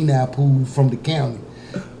G-now pool from the county.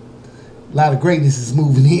 A lot of greatness is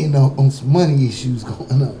moving in on some money issues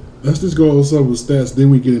going on. Let's just go over some of the stats,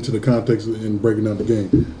 then we get into the context and breaking down the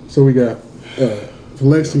game. So we got for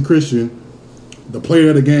Lexington Christian, the player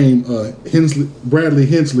of the game, Bradley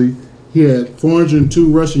Hensley, he had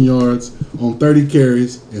 402 rushing yards on 30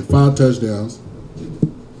 carries and 5 touchdowns.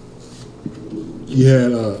 You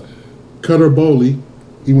had Cutter Bowley.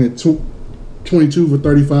 He went 22 for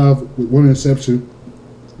 35 with 1 interception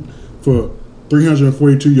for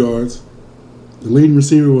 342 yards. The leading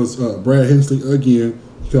receiver was Brad Hensley again.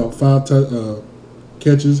 He caught 5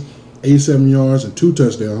 catches, 87 yards, and 2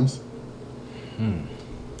 touchdowns.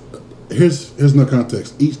 Here's no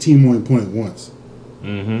context. Each team only pointed once.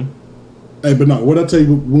 Hey, but no, what I tell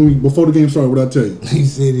you before the game started, what I tell you? He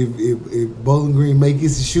said if Bowling Green make it a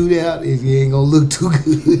shootout, it ain't gonna look too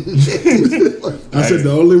good. I said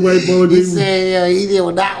the only way Bowling Green. He said he did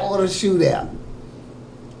not want a shootout,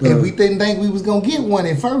 and we didn't think we was gonna get one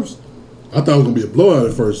at first. I thought it was gonna be a blowout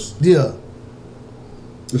at first. Yeah.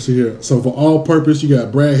 Let's see here. So for all purpose, you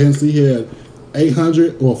got Brad Hensley. He had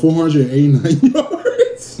 489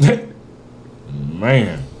 yards.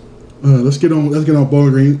 Man. Let's get on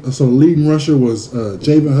Bowling Green. So the leading rusher was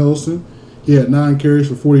Jalen Hunter. He had 9 carries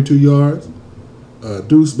for 42 yards.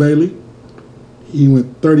 Deuce Bailey, he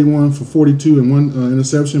went 31 for 42 and 1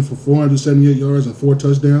 interception for 478 yards and 4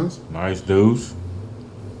 touchdowns. Nice Deuce.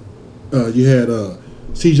 You had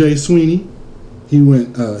C.J. Sweeney.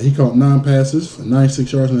 He caught 9 passes for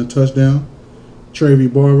 96 yards and a touchdown. Travie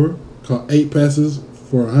Barber caught 8 passes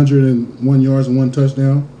for 101 yards and 1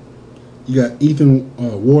 touchdown. You got Ethan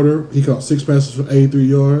Warder. He caught 6 passes for 83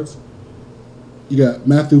 yards. You got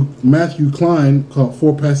Matthew Klein caught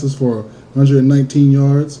 4 passes for 119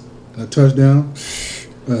 yards and a touchdown.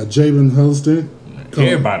 Javen Huddleston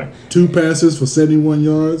caught 2 passes for 71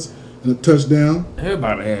 yards and a touchdown.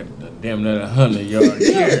 Everybody had damn near 100 yards.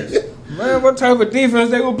 Man, what type of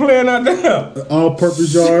defense they were playing out there?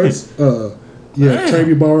 All-purpose yards.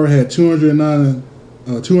 Travie Barber had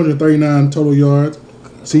 239 total yards.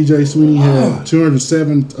 C.J. Sweeney had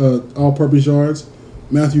 207 all-purpose yards.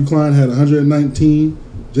 Matthew Klein had 119.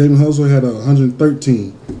 Jalen Hunter had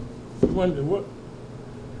 113. What?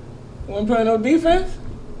 Wasn't playing no defense?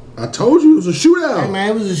 I told you it was a shootout. Hey, man,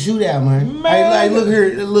 it was a shootout, man. Hey, look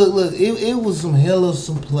here. Look. It was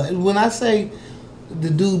some play. When I say the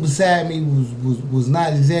dude beside me was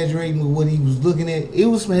not exaggerating with what he was looking at, it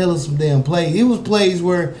was some damn plays. It was plays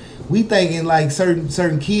where we thinking like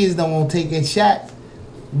certain kids don't want to take that shot,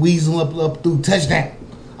 weasel up through touchdown.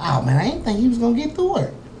 Oh man, I didn't think he was gonna get through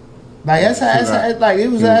it. Like that's how like it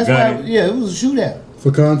was. That's why, yeah, it was a shootout.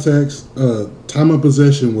 For context, time of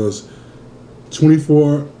possession was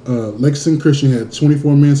 24. Lexington Christian had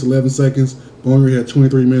 24 minutes 11 seconds. Bowling Green had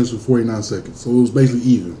 23 minutes with 49 seconds. So it was basically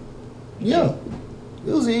even. Yeah,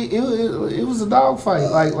 it was a dogfight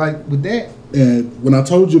like with that. And when I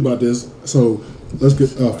told you about this, so let's get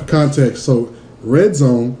for context. So red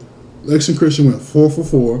zone, Lexington Christian went 4 for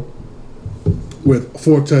 4 with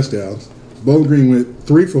 4 touchdowns. Bowling Green went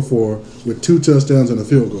 3 for 4 with 2 touchdowns and a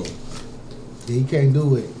field goal. Yeah, he can't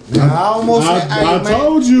do it. Now, I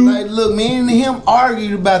told you. Like, look, me and him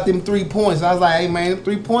argued about them 3 points. I was like, hey man, them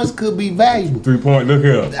 3 points could be valuable. 3 point, look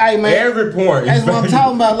here. Hey man, every point. That's what I'm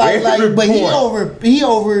talking about. Like, but point. he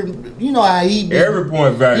over. You know how he be. Every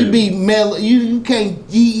point valuable. He be mellow. You can't.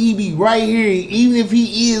 He be right here. Even if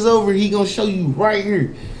he is over, he gonna show you right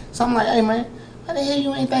here. So I'm like, hey man, why the hell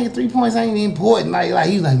you ain't thinking 3 points ain't important? Like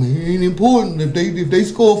he's like, man, it ain't important. If they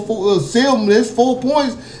score 7, that's 4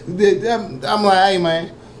 points. I'm like, hey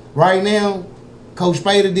man. Right now, Coach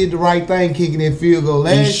Spader did the right thing kicking that field goal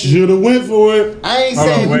last year. He should have went for it. I ain't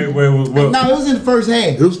saying. Wait. No, it was in the first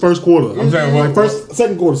half. It was first quarter. I'm saying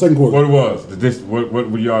second quarter. What it was?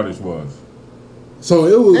 What yardage was? So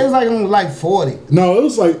it was. It was like on like 40. No, it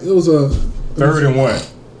was a 3rd and 1.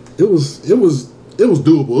 It was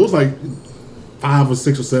doable. It was like 5 or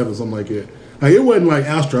 6 or 7, something like that. Like it wasn't like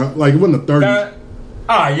Astra. Like it wasn't a 30.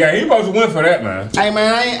 Yeah, he supposed to win for that, man. Hey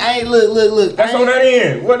man, I ain't look. That's on that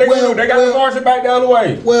end. What they gonna do? They got to march it back the other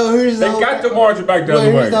way. Well, here's the they got to march it back the other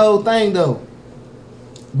way. Here's the whole thing though.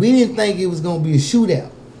 We didn't think it was gonna be a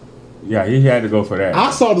shootout. Yeah, he had to go for that.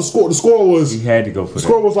 I saw the score. The score was. He had to go for that. The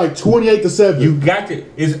score was like 28-7. You got to.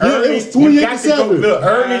 It's early. It was 28-7. Look,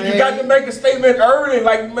 early. You got to make a statement early.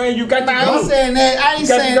 Like man, you got to. I ain't saying that. I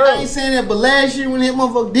ain't saying that. But last year when that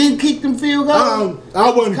motherfucker didn't kick them field goals,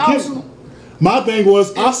 I wasn't kidding. My thing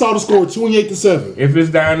was, I saw the score 28-7. If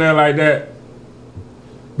it's down there like that,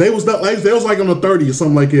 they was like on the 30 or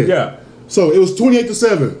something like that. Yeah. So it was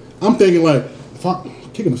 28-7. I'm thinking like, if I'm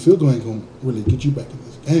kicking the field goal ain't gonna really get you back in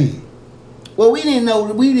this game. Well, we didn't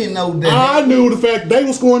know that. I knew the fact they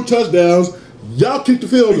were scoring touchdowns. Y'all kicked the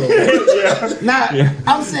field goal.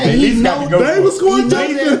 I'm saying he know they were scoring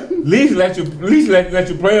touchdowns. At least let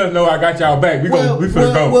your players know I got y'all back. We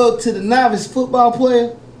finna go. Well, to the novice football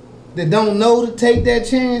player that don't know to take that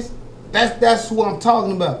chance, that's what I'm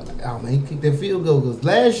talking about. Oh man, he kicked that field goal because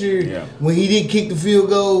last year when he did kick the field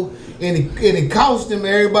goal and it cost him,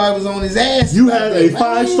 everybody was on his ass. You had a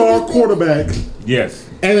 5-star quarterback. Yes.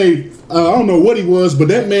 And I don't know what he was, but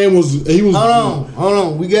that man was. Hold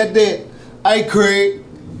on. We got that. Hey Craig,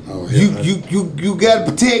 you got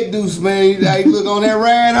to protect Deuce, man. Hey, look on that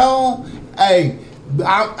ride home. Hey.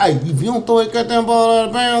 If you don't throw that goddamn ball out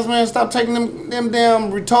of bounds, man, stop taking them damn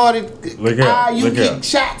retarded kick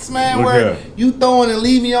shots, man. Where you throwing and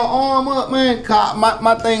leaving your arm up, man.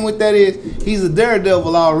 My thing with that is he's a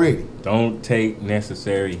daredevil already. Don't take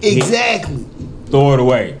necessary hits. Exactly. Throw it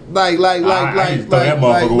away. Throw that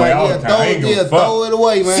motherfucker away all the time. Throw it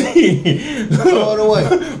away, man. Throw it away.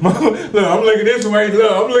 Look, I'm looking this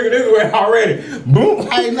way. Already. Boom.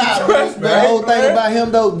 Hey, the whole thing about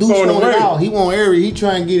him though, Deuce want it all. He want He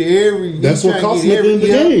trying to get every. That's what cost him in the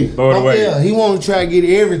game. Throw it away. Yeah, he want to try to get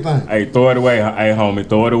everything. Hey, throw it away. Hey, homie,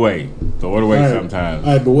 throw it away. Throw it away sometimes.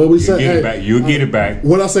 All right, but what we say? You'll get it back.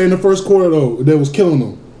 What I say in the first quarter though, that was killing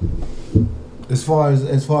them. As far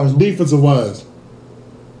as defensive wise.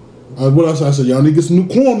 What else I said? Y'all need to get some new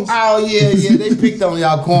corners. Oh yeah, they picked on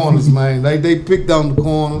y'all corners, man. They picked on the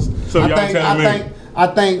corners. So I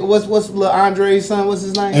think what's little Andre's son? What's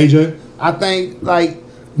his name? AJ. I think like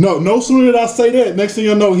no sooner did I say that, next thing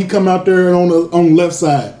you know, he come out there on the left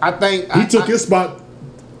side. I think he took his spot.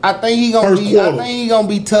 I think he gonna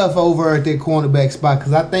be tough over at that cornerback spot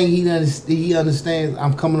because I think he understands.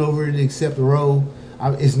 I'm coming over to accept the role.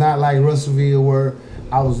 It's not like Russellville where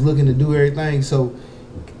I was looking to do everything. So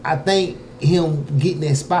I think him getting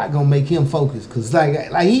that spot gonna make him focus because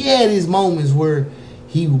like he had his moments where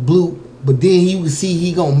he blew, but then he would see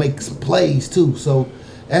he gonna make some plays too. So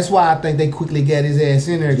that's why I think they quickly got his ass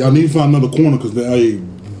in there. Y'all need to find another corner because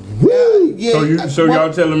Yeah. So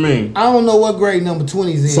y'all telling me? I don't know what grade number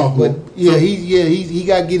 20's in, Sophomore. but he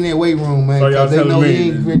got to get in that weight room, man. So y'all telling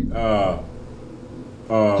me?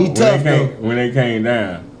 He tough though. When they came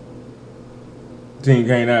down, team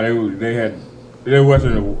came down. They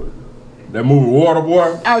wasn't. That movie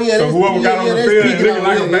Waterboy. Oh yeah, so whoever got on the field and looking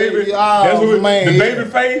like a baby, that's who man, the baby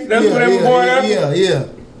face. That's what they were going after.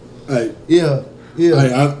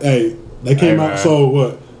 Hey, they came out. Man. So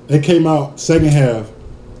what? They came out second half.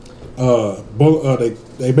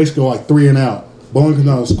 They basically like 3 and out. Bowling comes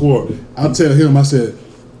down and score. I tell him, I said,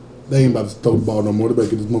 they ain't about to throw the ball no more. They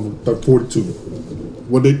better get this motherfucker 42.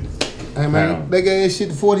 What they? Hey man, they got that shit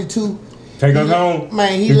to 42. Take us home.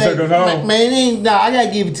 Man, took us home. Man, I gotta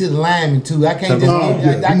give it to the lineman too. I can't just. I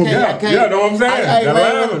can't. Yeah, know what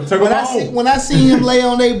I'm saying. When I see him lay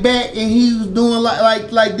on their back and he was doing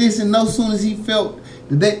like this, and no soon as he felt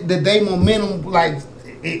that they momentum like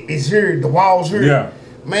it's here, the walls here. Yeah.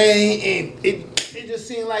 Man, it just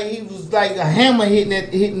seemed like he was like a hammer hitting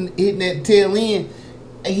that tail end.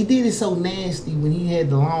 And he did it so nasty when he had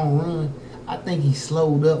the long run. I think he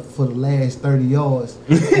slowed up for the last 30 yards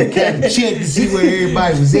and kind of checked to see where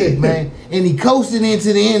everybody was at, man. And he coasted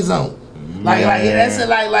into the end zone.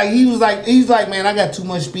 He's like, man, I got too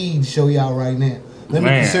much speed to show y'all right now. Let me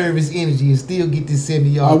conserve his energy and still get this 70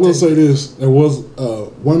 yards. I will say this: there was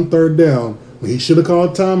 1 third down when he should have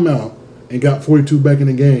called timeout and got 42 back in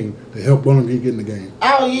the game to help Bowling Green get in the game.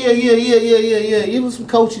 Oh yeah. It was some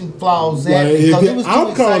coaching flaws.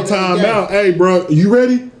 I'm calling timeout. Hey, bro, you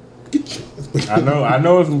ready? I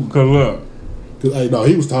know it's because look. Hey, no,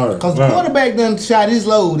 he was tired. Because the quarterback done shot his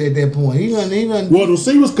load at that point. He done. Well, the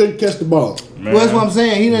receivers couldn't catch the ball. Well, that's what I'm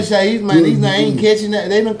saying. He done shot his man. He's not ain't catching that.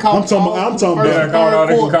 They done caught. I'm talking about all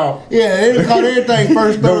they can call. Yeah, they done caught everything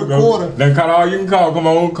first, third quarter. They caught all you can call. Come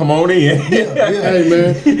on in. Yeah. Hey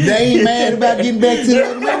man, they ain't mad about getting back to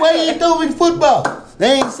the man. Why you ain't throwing football?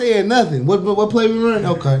 They ain't saying nothing. What play we run?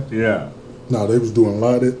 Okay. Yeah. No, they was doing a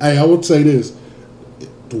lot of it. Hey, I would say this: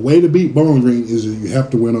 the way to beat Bowling Green is that you have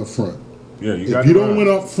to win up front. Yeah, if you don't win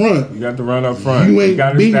up front, you got to run up front. You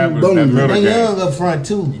ain't beating Bowling Green. They young up front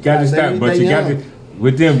too. You got to establish, but you got to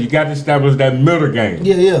with them. You got to establish that middle game.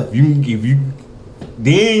 Yeah.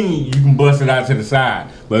 Then you can bust it out to the side.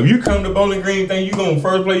 But if you come to Bowling Green, think you gonna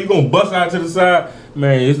first play, you gonna bust out to the side.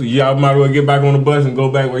 Man, y'all might as well get back on the bus and go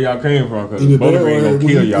back where y'all came from, because Bowling Green gonna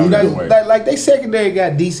kill y'all that way. Like they secondary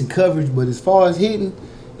got decent coverage, but as far as hitting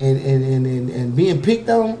and being picked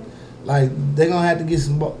on, like they're gonna have to get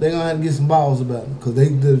some balls about them,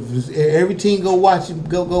 because every team go watch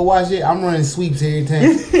it. I'm running sweeps every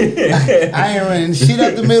time. I ain't running shit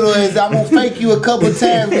up the middle. I'm gonna fake you a couple of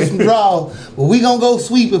times with some draws, but we gonna go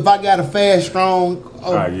sweep if I got a fast, strong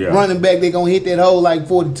running back. They gonna hit that hole like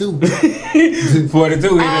 42.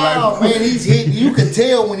 42. Oh man, he's hitting. You could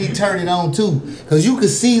tell when he turned it on too, because you could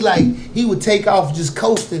see like he would take off just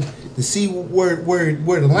coasting to see where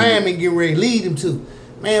the lineman get ready to lead him to.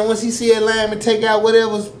 Man, once he see that lineman take out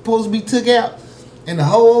whatever's supposed to be took out and the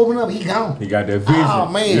hole open up, he gone. He got that vision. Oh,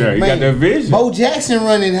 man. Yeah, he got that vision. Bo Jackson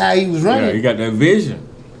running how he was running. Yeah, he got that vision.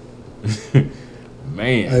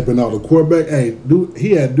 Man. Hey, but now the quarterback, dude,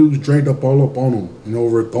 he had dudes dragged up all up on him and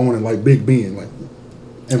over throwing it like Big Ben. Like,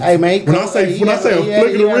 hey, man. When I say a flick of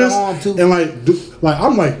the wrist, and like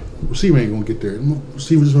I'm like, receiver ain't gonna get there.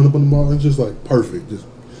 Receiver just run up on the ball. It's just like perfect.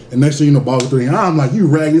 And next thing you know, ball with 3. I'm like, you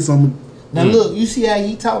ragged something. Now look, you see how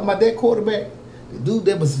he talking about that quarterback? The dude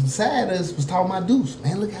that was beside us was talking about Deuce.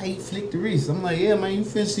 Man, look how he flicked the wrist. I'm like, yeah, man, you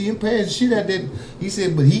finna see him pass the shit out that. He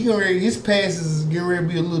said, but his passes is getting ready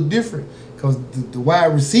to be a little different, because the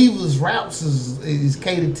wide receivers' routes is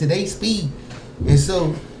catered to their speed. And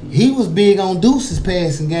so he was big on Deuce's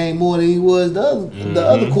passing game more than he was the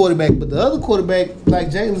other quarterback. But the other quarterback,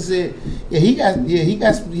 like Jalen said,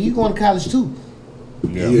 he's going to college too.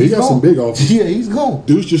 Yeah, he got some big offers. Yeah, he's gone.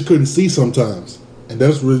 Deuce just couldn't see sometimes, and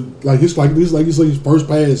that's like you say his first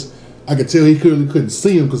pass. I could tell he couldn't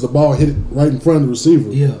see him because the ball hit it right in front of the receiver.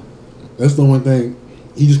 Yeah, that's the only thing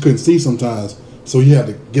he just couldn't see sometimes. So he had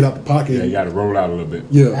to get out the pocket. Yeah, you got to roll out a little bit.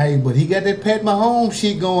 Yeah, hey, but he got that Pat Mahomes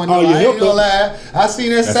shit going. Oh, I ain't gonna lie. I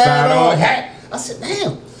seen that side on. I said,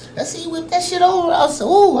 damn. Let's see, he whipped that shit over. I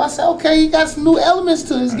said, okay, he got some new elements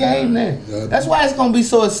to his game now. That's why it's gonna be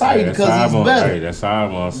so exciting, because he's better. Hey, that's how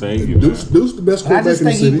I'm gonna say you. Deuce the best quarterback in the city.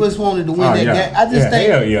 I just think he just wanted to win that game.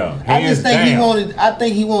 I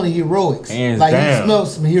think he wanted heroics. Hands like down. he smelled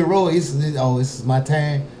some heroics. This is my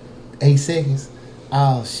time. 8 seconds.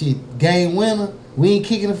 Oh shit, game winner. We ain't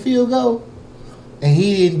kicking a field goal, and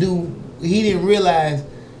he didn't realize,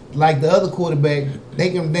 like the other quarterback, they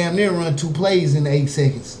can damn near run 2 plays in 8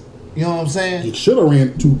 seconds. You know what I'm saying? He should have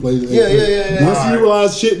ran 2 plays. Yeah. Once he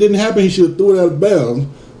realized shit didn't happen, he should have threw it out of bounds.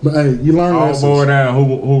 But hey, you learn lessons. All boy down.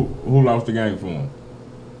 Who lost the game for him?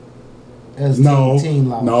 Team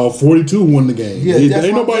lost. No, 42 won the game. Yeah,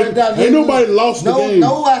 ain't nobody lost the game.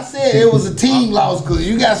 No, I said it was a team loss because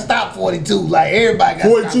you got to stop 42. Like everybody got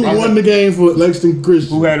 42 won the game for Lexington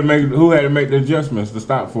Christian. Who had to make the adjustments to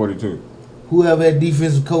stop 42? Whoever that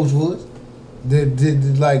defensive coach was.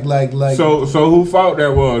 So who fault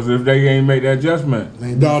that was if they ain't make that adjustment?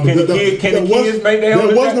 Can the kids make their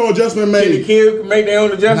own adjustment? There was no adjustment made. Can the kids make their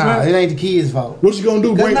own adjustment? Nah, it ain't the kids' fault. What you gonna do?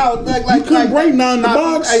 You couldn't break 9 in the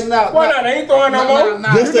box. Why not? They ain't throwing no more.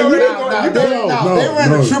 They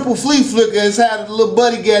ran a triple flea flicker inside the little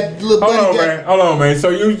buddy got. Hold on, man.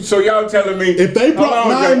 So y'all telling me if they put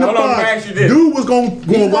 9 in the box, dude was gonna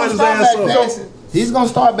watch his ass up. He's gonna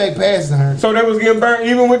start back passing her. So they was getting burnt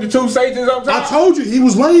even with the 2 safeties up top. I told you he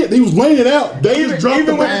was laying it out. They just dropped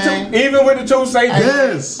the ball. Even with the 2 safeties.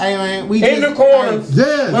 Yes. In the corners.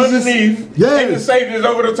 Yes. Underneath. Yes. And the safeties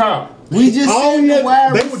over the top. We just said the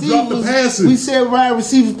wide receivers. They would drop the passes. We said wide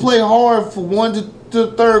receivers play hard for 1 to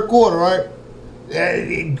the 3rd quarter, right?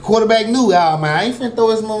 Quarterback knew, man, I ain't finna throw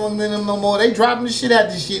his mom in them no more. They dropping the shit out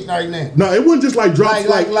this shit right now. No, it wasn't just like drops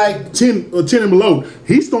like 10 and below.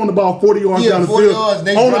 He's throwing the ball 40 yards down the field on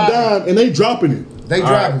a dime, and they dropping it. They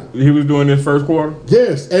dropping it. He was doing this first quarter?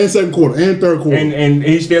 Yes, and 2nd quarter, and 3rd quarter. And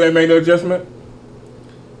he still ain't made no adjustment?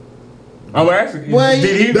 I'm asking.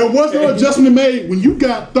 There was no adjustment made when you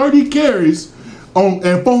got 30 carries and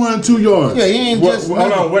 402 yards. Yeah, he ain't just.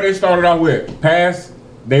 Hold on, what they started off with? Pass?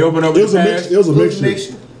 They opened up. It was a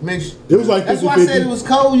mixture. It was like that's why I said it was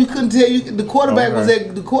cold. You couldn't tell. The quarterback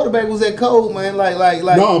was that cold, man. Like.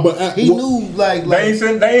 No, but he knew. Like they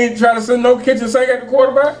ain't trying to send no kitchen sink at the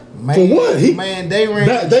quarterback. Man, for what? They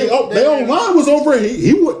ran. Their own line was over.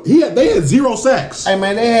 They had 0 sacks. Hey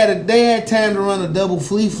man, they had time to run a double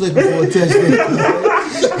flea flicker for a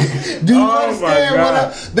touchdown. Do you understand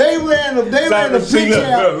what they ran a pitch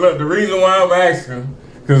out? Look, the reason why I'm asking,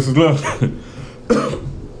 because look,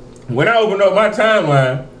 when I opened up my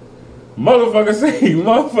timeline, motherfucker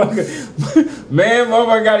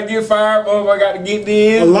got to get fired, motherfucker got to get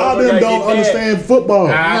this. A lot of them don't understand football.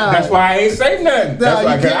 That's why I ain't say nothing. That's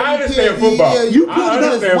why I understand football. I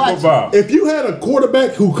understand football. If you had a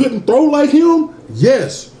quarterback who couldn't throw like him,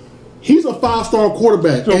 yes. He's a 5-star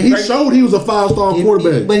quarterback, and he showed he was a 5-star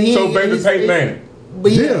quarterback. So baby Peyton Manning.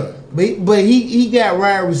 But he got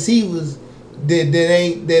wide receivers that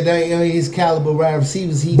ain't his caliber wide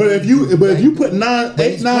receivers. But if you put 8, 9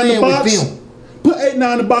 in the box, put 8,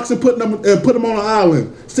 9 in the box and put them on an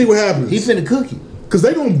island. See what happens. He finna cook you. Cause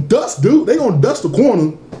they gonna dust, dude. They gonna dust the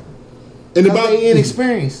corner. And they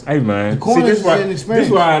inexperienced. Hey man, the corner is inexperienced. This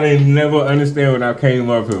is why I didn't never understand when I came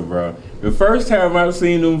up here, bro. The first time I've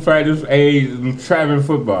seen them practice traveling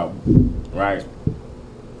football, right?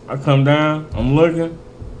 I come down, I'm looking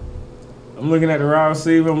at the wide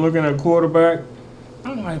receiver, I'm looking at the quarterback.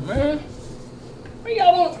 I'm like, man,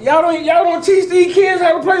 y'all don't teach these kids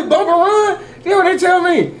how to play bump and run. You know what they tell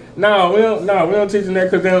me? No, we don't teach them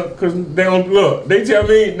that because they don't look. They tell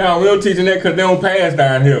me, no, we don't teach them that because they don't pass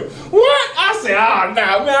down here. What? I said,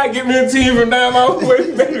 man, I get me a team from down my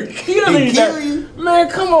way, man, kill you. Man,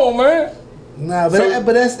 come on, man. Nah,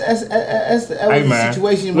 but that's the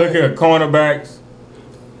situation. Look here, cornerbacks.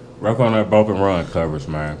 Work on that bump and run coverage,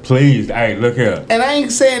 man. Please, hey, look here. And I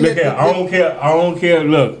ain't saying look here. I don't care.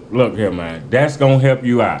 Look here, man. That's gonna help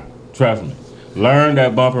you out. Trust me. Learn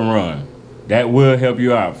that bump and run. That will help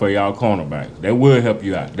you out for y'all cornerbacks. That will help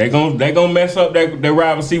you out. They gonna mess up that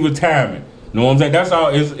wide receiver timing. You know what I'm saying? That's all.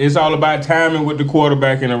 It's all about timing with the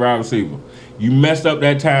quarterback and the wide receiver. You messed up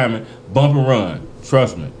that timing. Bump and run.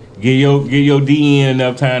 Trust me. Give your DN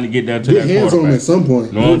enough time to get that to that quarterback. Get hands on him at some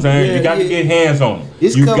point. You know what I'm saying? Yeah, you got to get hands on him.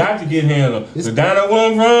 Got to get hands on him. So down that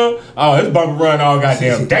one from, it's bump and run all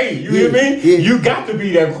goddamn day. You hear me? Yeah. You got to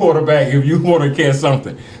be that quarterback if you want to catch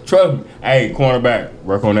something. Trust me. Hey, cornerback,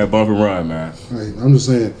 work on that bump and run, man. Hey, I'm just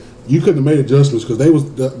saying, you couldn't have made adjustments because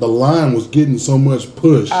the line was getting so much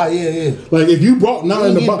push. Oh, yeah. Like if you brought 9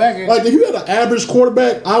 in the box, like if you had an average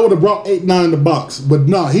quarterback, I would have brought 8, 9 in the box. But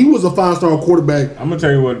no, he was a 5-star quarterback. I'm gonna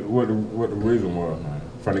tell you what the reason was, man.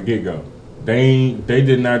 From the get go, they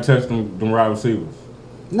did not touch them wide receivers.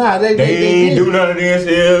 Nah, they ain't do none of this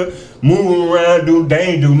here. Move around, they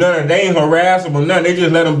ain't do none of. They ain't harass them or nothing. They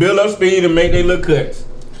just let them build up speed and make their little cuts.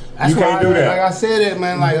 That's you can't do that. Like I said it,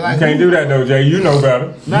 man. Like you can't do that though, Jay. You know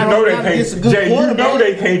better. You know they can't. Jay, you know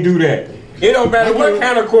they can't do that. It don't matter what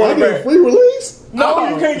kind of quarterback. I get a free release. No,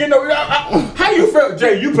 you can't get no. How you feel,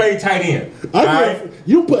 Jay? You played tight end.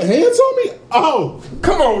 You put hands on me? Oh,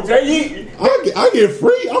 come on, Jay. I get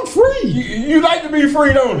free. I'm free. You like to be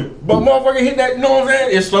free, don't it? But motherfucker hit that, you know what I'm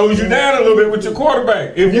saying? It slows you down a little bit with your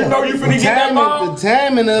quarterback. If you know you finna get that ball. The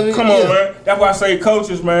timing of it. Come on, man. That's why I say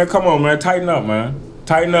coaches, man. Come on, man. Tighten up, man.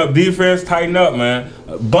 Tighten up defense. Tighten up, man.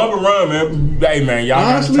 Bump and run, man. Hey, man. Y'all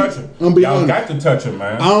Honestly, got to touch him. Y'all got to touch him,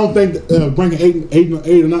 man. I don't think bringing eight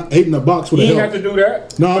in the box would help. You ain't have to do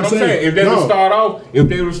that. No, I'm saying if they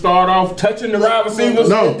would start off touching the wide receivers.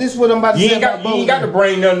 No, this is what I'm about to say. You ain't got to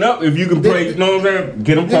bring nothing up if you can play. You know what I'm saying?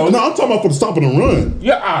 Get them close. No, I'm talking about for the stopping the run.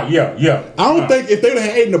 Yeah. I don't think if they would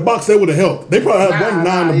have had 8 in the box, that would have helped. They probably had bring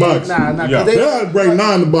 9 in the box. Nah. They had to bring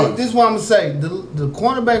 9 in the box. This is what I'm gonna say. The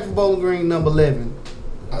cornerback for Bowling Green, number 11,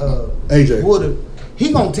 AJ Woodard,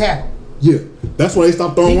 he gonna tackle. Yeah, that's why they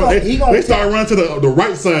stopped throwing. They started running to the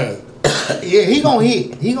right side. Yeah, he gonna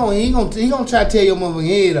hit. He gonna try to tear your motherfucking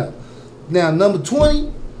head up. Now number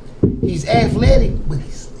 20, he's athletic, but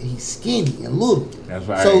he's skinny and little. That's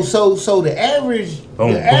right. So the average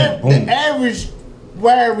the average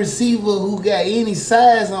wide receiver who got any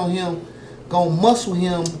size on him gonna muscle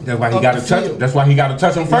him. That's why he got to touch him. That's why he got to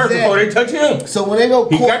touch him first before they touch him. So when they go,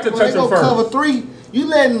 cover 3. You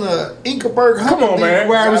letting the Inkerberg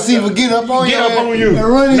wide receiver get up on you and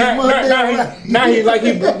run his now he's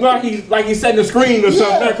like he's setting the screen or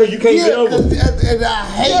something because you can't get over. And I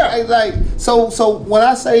hate so when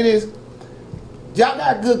I say this, y'all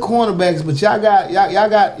got good cornerbacks, but y'all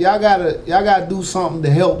gotta do something to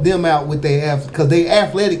help them out with their because they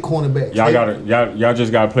athletic cornerbacks. Y'all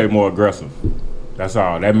just gotta play more aggressive. That's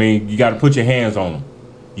all. That means you gotta put your hands on them.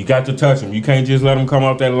 You got to touch them. You can't just let them come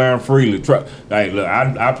off that line freely. Look,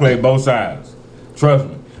 I play both sides. Trust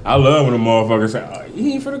me. I love when the motherfuckers say, "Oh,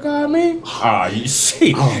 you ain't finna guard me." You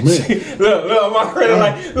see. Oh man.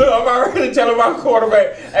 I'm already telling my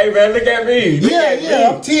quarterback, "Hey man, look at me."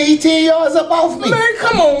 I'm 10 yards up off me. Man,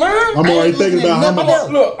 come on, man. I'm already thinking about how much.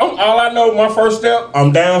 Look, all I know, my first step,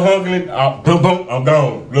 I'm down hunking it. Boom, boom, I'm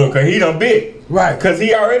gone. Look, cause he done bit. Right. Cause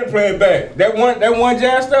he already playing back. That one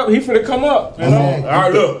jab step, he finna come up. You know? All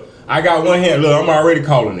right, look. I got one hand. Look, I'm already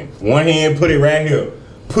calling it. One hand, put it right here.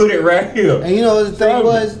 And you know what the thing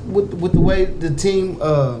was with the way the team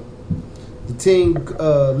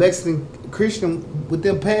Lexington Christian with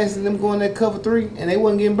them passing them going that cover 3 and they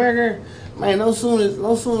wasn't getting back there. Man, no sooner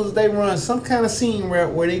as they run some kind of scene where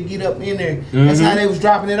they get up in there, that's how they was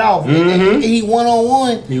dropping it off. And he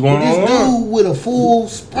one-on-one with this dude with a full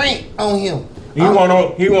sprint on him. He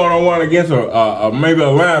one-on-one against maybe a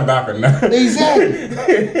linebacker now. Exactly.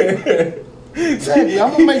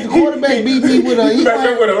 I'm gonna make the quarterback beat me with a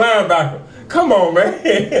linebacker. Come on, man.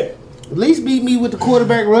 At least beat me with the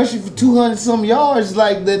quarterback rushing for 200 some yards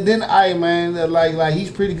like that. Then like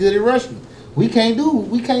he's pretty good at rushing. We can't do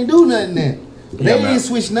nothing there. But they didn't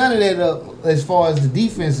switch none of that up as far as the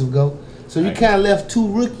defensive go. So you kind of left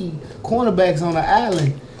 2 rookie cornerbacks on the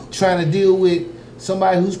island trying to deal with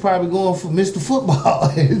somebody who's probably going for Mr. Football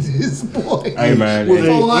at this point. Hey, man. With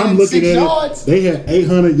 406 yards. They had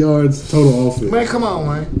 800 yards total offense. Man, come on,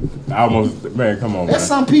 man. Come on, that's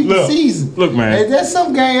some people's season. Look, man. Hey, that's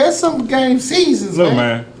some game seasons, Look,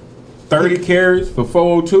 man. 30 carries for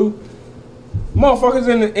 402. Motherfuckers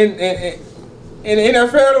in the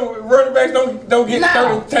NFL, running backs don't get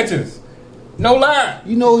 30 touches. No lie.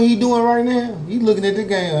 You know what he doing right now? He looking at the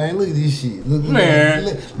game. Man, look at this shit. Look,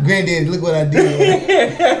 Granddaddy, look what I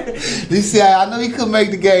did. You see, I know he couldn't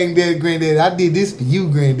make the game, Granddaddy. I did this for you,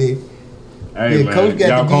 Granddaddy. Hey, man. Coach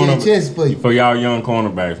got the VHS for you. For y'all young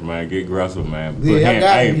cornerbacks, man, get aggressive, man.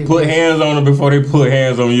 Put hands on them before they put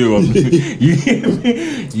hands on you.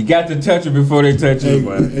 You got to touch it before they touch you,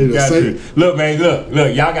 man. Look, man,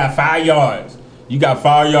 look. Y'all got 5 yards. You got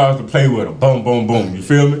 5 yards to play with them. Boom, boom, boom. You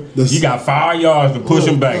feel me? You got 5 yards to push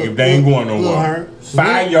them back if they ain't going nowhere.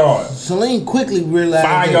 5 yards. Celine quickly realized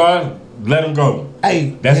 5 yards. Let them go. Hey,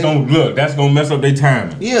 that's gonna mess up their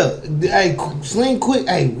timing. Yeah, hey, Celine quick.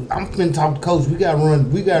 Hey, I'm finna talk to coach. We gotta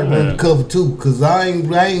run the cover 2 because I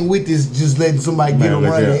ain't with this. Just letting somebody get a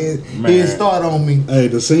run and start on me. Hey,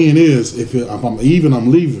 the saying is, if I'm even,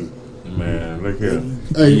 I'm leaving. Man, look here.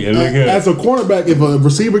 Hey, look here. As a cornerback, if a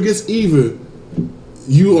receiver gets even,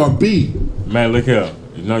 you are B. Man, look here.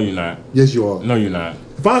 No, you're not. Yes, you are. No, you're not.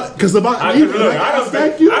 I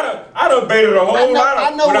done baited a whole lot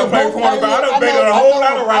of when I play cornerback. I done baited a whole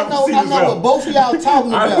lot of route receivers. I know what both of y'all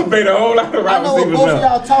talking about. I done baited a whole lot of route receivers. I know what both of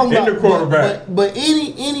y'all talking about. In the quarterback. But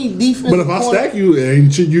any defense. But if I stack you,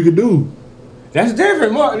 ain't shit you can do. That's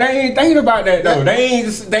different. Mark. They ain't thinking about that though. They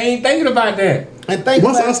ain't thinking about that. And think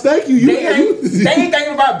Once I stake you, They ain't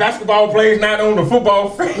thinking about basketball players not on the football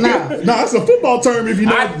field. Nah, it's a football term if you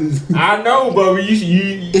know. I know, but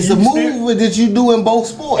it's a move that you do in both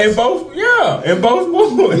sports. In both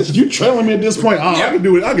sports. You trailing me at this point. I can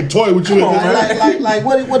do it. I can toy with you. Like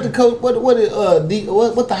what the coach, what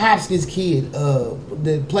the Hopkins kid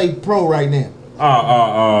that played pro right now.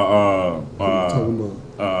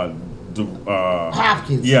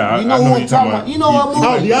 Hopkins. Yeah, you know who I'm talking about. You know what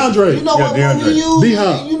movie? DeAndre. You know what movie he used?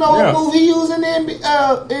 D-Hop. You know what movie he used in the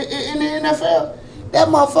NFL? That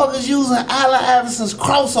motherfucker's using Allen Iverson's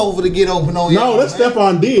crossover to get open on you. No, that's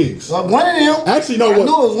Stephon Diggs. One of them. Actually, no. I knew it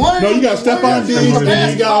was one of them. No, you got Stephon Diggs, and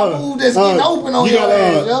then you got move that's getting open on you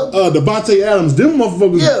got Devontae Adams. Them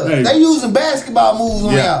motherfuckers. Yeah, they using basketball moves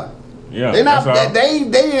on y'all. Yeah, they not. They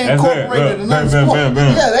incorporated another sport.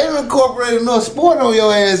 Yeah, they incorporated another sport on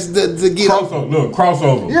your ass to get crossover. Look,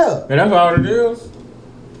 crossover. Yeah, and that's all it is.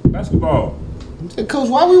 Basketball. Coach,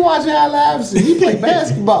 why we watching Allen Iverson? He play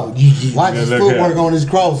basketball. Watch his footwork on his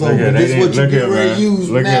crossover. This is what you get ready to use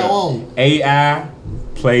from now on. AI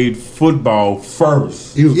played football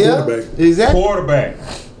first. He was quarterback. Exactly.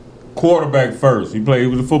 Quarterback first. He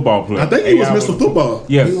was a football player. I think he was Mr. Football.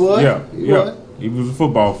 Yes. He was? Yeah. He was? He was a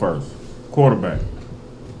football first. Quarterback.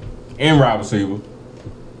 And wide receiver.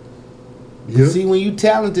 Yeah. See, when you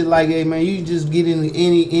talented like that, man, you just get into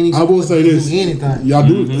any I will say this. do anything. Y'all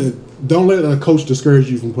don't let a coach discourage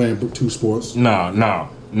you from playing two sports. No.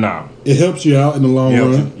 It helps you out in the long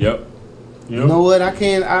run. Yep. You know what? I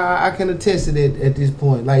can attest to that at this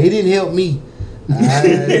point. Like, it didn't help me.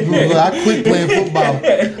 I quit playing football.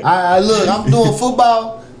 Look, I'm doing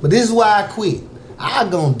football, but this is why I quit. I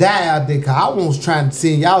gonna die out there because I was trying to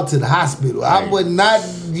send y'all to the hospital. I was not.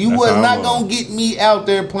 You was not gonna get me out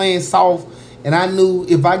there playing soft. And I knew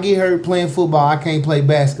if I get hurt playing football, I can't play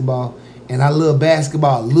basketball. And I love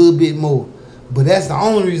basketball a little bit more. But that's the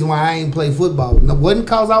only reason why I ain't play football. It wasn't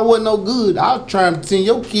because I wasn't no good. I was trying to send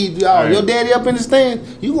your kid, your daddy up in the stand.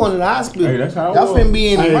 You going to the hospital. Hey, that's how y'all finna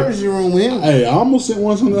be in the emergency room with him. Hey, I almost sent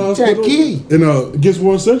one to the hospital. And against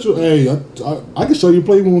One Central, hey, I can show you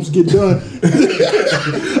play once it get done.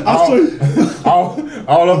 I'll show you.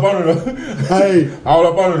 All up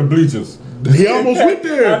under the bleachers. He almost went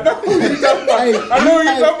there. I know who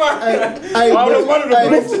you talking about. All up under the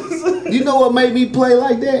bleachers. You know what made me play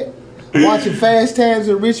like that? Watching Fast Times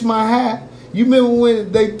at Richmond High. You remember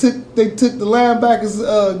when they took the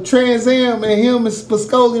linebackers Trans Am and him and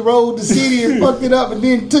Pascoli rolled the city and fucked it up and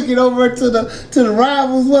then took it over to the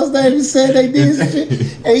rivals. What's that? He said they did some shit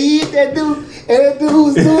and he hit that dude and that dude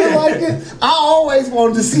was doing like this. I always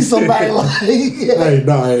wanted to see somebody like in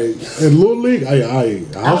Little League, I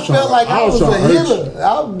felt like I was a hitter.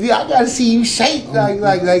 I gotta see you shake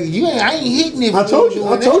like you ain't. I ain't hitting it. I told you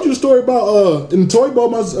the story about in the toy ball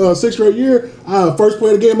my 6th grade year. First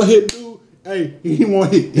play of the game I hit dude. Hey, he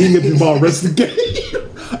won't hit. He didn't get the ball rest of the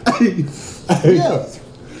game.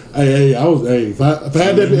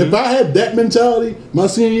 If I had that mentality my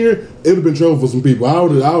senior year, it would have been trouble for some people. I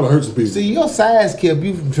would have hurt some people. See, your size kept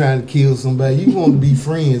you from trying to kill somebody. You wanted to be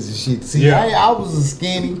friends and shit. See, I was a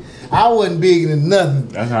skinny. I wasn't bigger than nothing.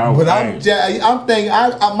 That's how I was. But I'm thinking.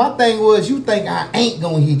 My thing was, you think I ain't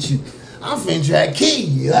gonna hit you. I'm finna try to kill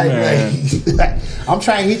you. Like, I'm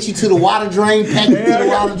trying to hit you to the water drain, pack you to the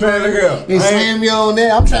water drain, and slam you on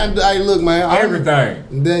there. I'm trying to, look, man.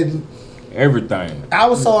 Everything. I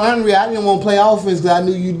was so hungry, I didn't want to play offense because I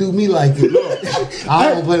knew you do me like it. I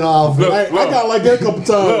don't play no offense. I got like that a couple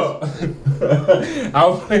times. I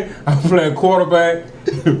was playing quarterback,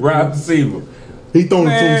 wide receiver. He throwing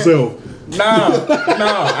it to himself.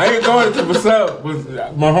 Nah, I ain't throwing it to myself.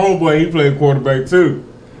 But my homeboy, he played quarterback too.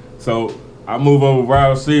 So I move over wide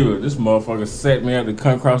receiver. This motherfucker set me up to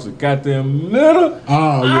come across the goddamn middle.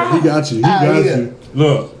 Oh yeah, he got you. He got you.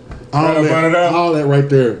 Look, all that right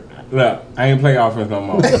there. Look, I ain't play offense no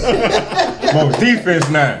more. More defense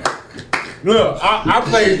now. Look, I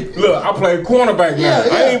play cornerback now.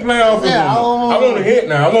 I ain't playing offense no more. I want to hit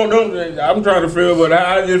now. I want them. I'm trying to feel, but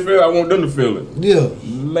I just feel I want them to feel it. Yeah.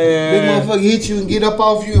 Man. This motherfucker hit you and get up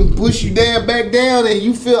off you and push you back down, and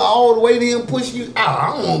you feel all the way to him push you out.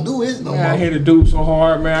 I don't want to do this no more. I hit a dude so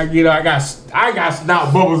hard, man. I got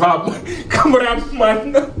snot bubbles out coming out my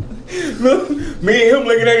nose. Look, me and him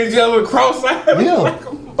looking at each other cross-eyed. Yeah.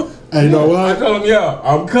 Hey, you know what? I told him,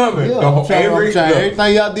 I'm coming. Yeah, I'm trying.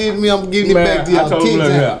 Everything y'all did to me, I'm giving it back to y'all. I told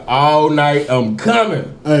him, all night, I'm coming.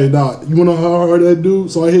 Hey, you want to know how hard that dude?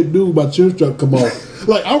 So I hit dude, my chin strap come off.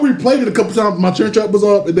 Like, I replayed it a couple times, my chin strap was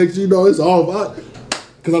off, and next thing you know, it's off.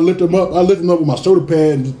 Because I lift him up with my shoulder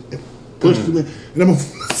pad, and pushed him in, and I'm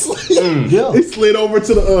he slid over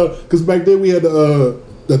to the because back then we had the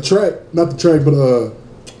track, not the track, but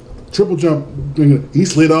triple jump. He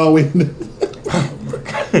slid all the way in there.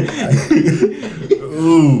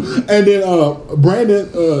 And then Brandon,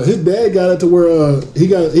 his dad got it to where he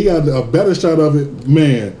got a better shot of it.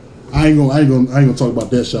 Man, I ain't gonna talk about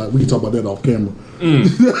that shot. We can talk about that off camera.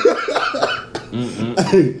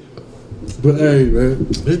 Hey, but hey, man,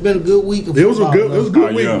 it's been a good week. It was a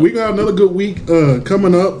good week. Yeah. We got another good week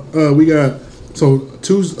coming up. We got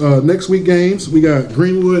two next week games. We got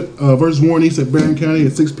Greenwood versus Warren East at Barron County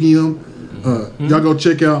at 6 p.m. Y'all go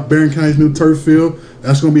check out Barron County's new turf field.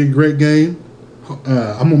 That's gonna be a great game.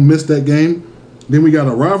 I'm gonna miss that game. Then we got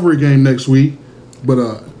a rivalry game next week,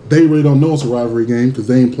 but they really don't know it's a rivalry game because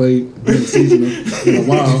they ain't played the season in a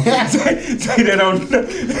while. Say that on.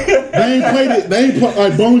 They ain't played it. They ain't played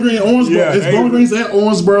like Bowling Green and Owensboro. Yeah, it's Bowling Green's at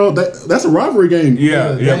Owensboro. That's a rivalry game.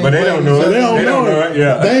 Yeah, but they don't know it. They don't know it.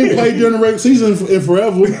 Yeah, they ain't played during the regular season in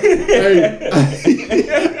forever.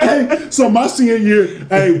 Hey, so my senior year,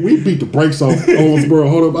 hey, we beat the brakes off Owensboro.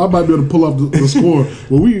 Hold up, I might be able to pull up the score,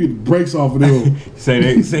 but we beat the brakes off of them. Say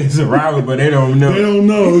it's a rivalry, but they don't know. They don't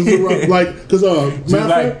know. It's like because just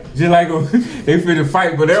like they finna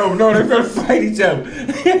fight, but they don't know they finna fight each other.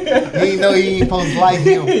 He know he ain't supposed to like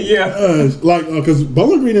him. Yeah, because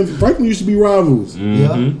Bowling Green and Franklin used to be rivals.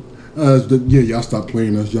 Mm-hmm. Y'all stopped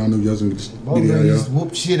playing us. Y'all knew y'all was gonna get it. Used to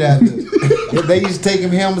whoop shit out of them. They used to take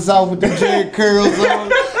him helmets off with the jerry curls on.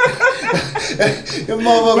 Them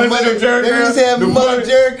motherfuckers, they used to have mother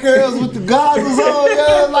jerry curls with the goggles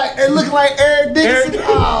on. Like it looked like Eric Dixon.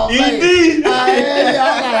 Oh man,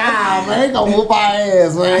 man, they gonna whoop our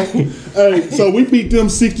ass, man. Hey, so we beat them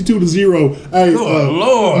 62-0. Hey,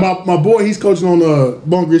 Lord. My boy, he's coaching on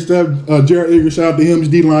Bowling Green staff. Jared Eager, shout out to him. He's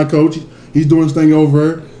D-line coach. He's doing his thing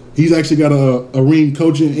over there. He's actually got a ring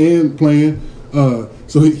coaching and playing.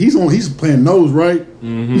 So he's playing nose, right?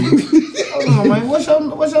 Mm-hmm. Hold on, man. What's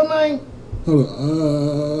your name? Hold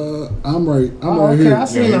on. I'm right here. I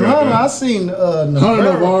seen Hunter. I seen Hunter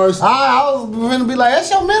Navarre. I was gonna be like, that's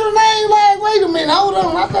your middle name? Like, wait a minute, hold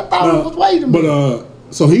on. I thought it was wait a minute.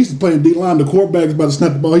 But so he's playing D line. The quarterback's about to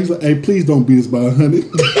snap the ball. He's like, hey, please don't beat us by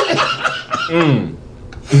 100.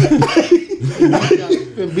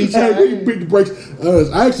 We beat the brakes.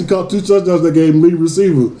 I actually caught 2 touchdowns that game, lead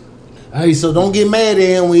receiver. Hey, so don't get mad at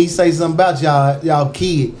him when he say something about y'all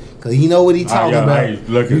kid, cause he know what he talking about.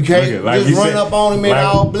 You can't just run up on him in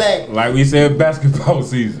all black. Like we said, basketball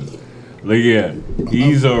season. Look here,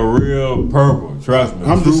 he's a real purple. Trust me.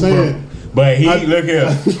 I'm just saying. Purple. But look here.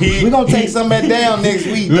 We gonna take some of that down next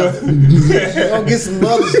week. We gonna get some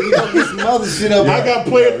other shit up. I got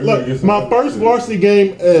played. Look, my first varsity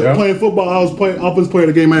game playing football, I was playing offense player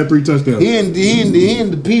of the game. I had 3 touchdowns. He in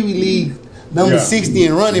the Pee Wee League. Number 60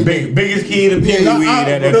 and running back. Biggest kid in Pee Wee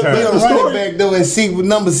at that time. He a running back though at with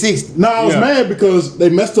number 60. No, I was mad because they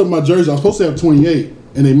messed up my jersey. I was supposed to have 28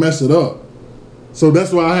 and they messed it up. So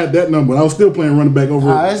that's why I had that number. I was still playing running back over.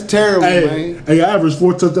 That's terrible, man. Hey, I averaged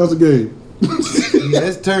 4 touchdowns a game. Yeah,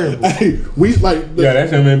 that's terrible. Hey,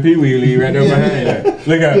 that's him in Pee Wee League right there behind that.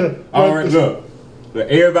 Look at look.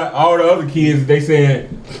 Everybody, all the other kids, they saying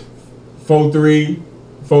 4'3",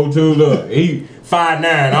 4'2". Look, he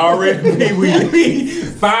 5'9", already Pee Wee League.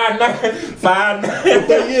 5'9". The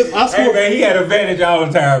thing is, hey man, he had advantage all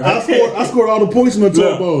the time. Man. I scored all the points in the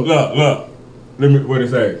ball. Look. Let me what it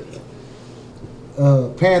say.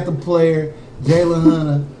 Panther player Jalen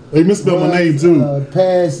Hunter. They misspelled my name too.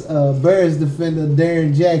 Pass Bears defender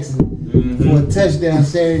Darren Jackson for a touchdown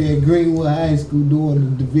Saturday at Greenwood High School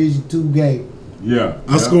during the Division II game. Yeah,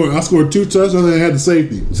 I scored 2 touchdowns and I had the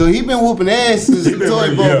safety. So he been whooping ass since the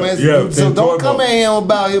toy boat, man. So don't come at him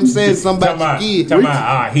about him saying something about your kid. Talking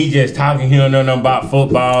about he just talking. He don't know nothing about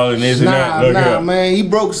football and this and that. Nah, man. He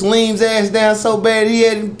broke Salim's ass down so bad he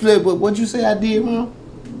had him play. But what you say I did, man?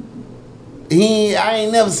 I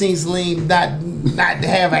ain't never seen Salim not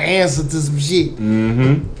have an answer to some shit.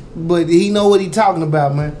 Mm-hmm. But he know what he talking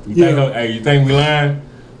about, man. You think we lying?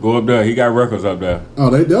 Go up there. He got records up there. Oh,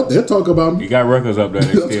 they'll talk about him. He got records up there.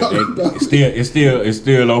 It's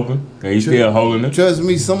still open. He's still holding it. Trust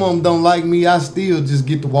me, some of them don't like me. I still just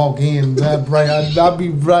get to walk in. I'll be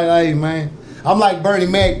right, hey man. I'm like Bernie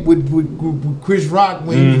Mac with Chris Rock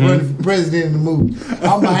when he was running for president in the movie.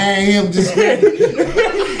 I'm behind him just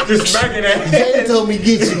smacking that. Jay told me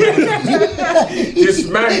get you. Just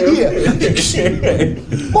smacking him.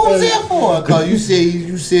 Yeah. What was that for? Cause you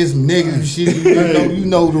said some negative shit. You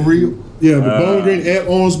know the real. Yeah, but Bowling Green at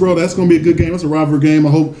Owensboro, that's gonna be a good game. That's a rivalry game.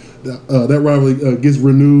 I hope that rivalry gets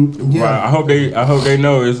renewed. Yeah. Right. I hope they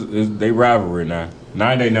know it's they rivalry now.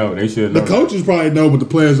 Now they know. They should know. The coaches probably know, but the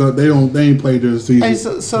players they ain't played this season. Hey,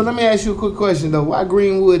 so let me ask you a quick question though. Why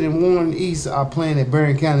Greenwood and Warren East are playing at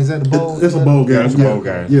Barron County? Is that the bowl? It's a bowl game. Yeah, it's a bowl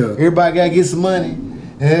game. Yeah. Everybody gotta get some money.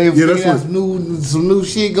 And Yeah, that's what- some new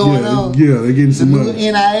shit going on. Yeah, they're getting some New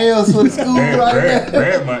money. NILs for the school right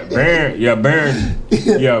Barron, yeah,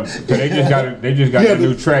 'cause they just got the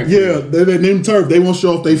new track. Yeah, they named turf. They won't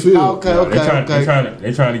show off they field.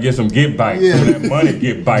 They trying to get some get bites. Yeah. Some of that money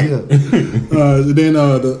get bite. Yeah. Then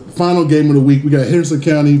the final game of the week, we got Henderson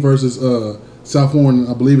County versus South Warren.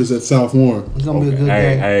 I believe it's at South Warren. It's gonna be a good Hey,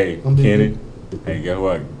 game. hey, Gonna be Kenny. Hey, guess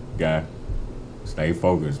what, guy? Stay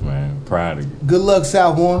focused, man. Proud of you. Good luck,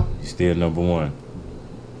 South Warren. You still number one.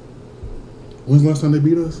 When's the last time they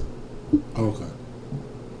beat us? Oh, okay.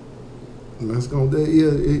 Let's go.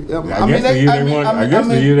 Yeah, I guess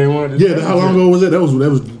the year they won. Yeah, how long ago was it? That was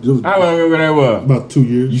How long ago that was? about 2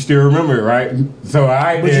 years. You still remember it, right? So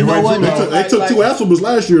I But you know what, though? They took two albums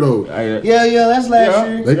last year though. Yeah, that's last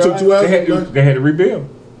year. They took two albums, They had to rebuild.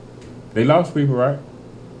 They lost people, right?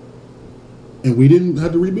 and we didn't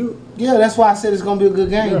have to rebuild. Yeah, that's why I said it's gonna be a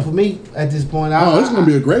good game Yeah. for me at this point. It's gonna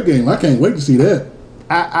be a great game. I can't wait to see that.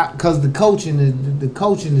 Cause the coaching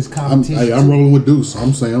is competition. I'm rolling with Deuce.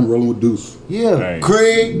 I'm saying I'm rolling with Deuce. Yeah, Hey.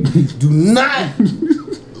 Craig, do not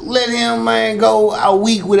let him, man, go a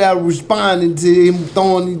week without responding to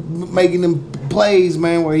him making them plays,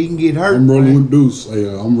 man, where he can get hurt. I'm rolling man. with Deuce.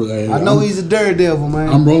 I know he's a daredevil, man.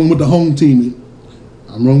 I'm rolling with the home team.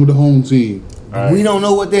 I'm rolling with the home team. We don't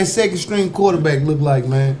know what that second string quarterback look like,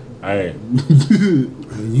 man. Hey,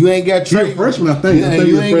 You ain't got He's a Travy. freshman, I think. I think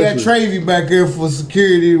You he's a ain't got freshman. Travy back there for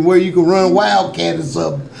security where you can run Wildcat or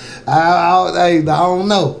something. I don't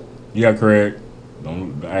know. yeah, Craig.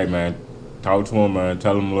 Hey, man, talk to him, man.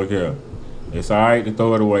 Tell him, look here. It's all right to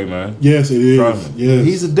throw it away, man. Yes, it Trust is. me. Yes.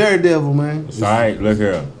 He's a daredevil, man. It's all right. Look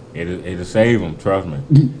here. It'll save him. Trust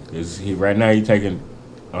me. Right now he taking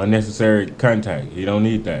unnecessary contact. He don't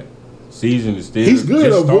need that. Season is still. He's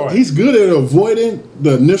good. He's good at avoiding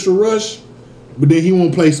the initial rush, but then he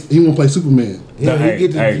won't play. He won't play Superman. Yeah,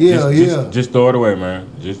 Just throw it away, man.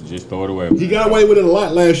 Just throw it away. He got away with it a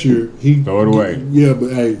lot last year. Throw it away. Yeah,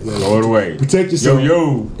 but hey, Throw it away. protect yourself.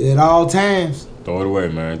 Yo. At all times. Throw it away,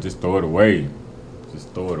 man. Just throw it away.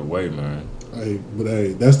 Just throw it away, man. Hey,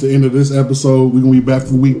 that's the end of this episode. We're gonna be back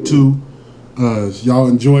for week 2. Y'all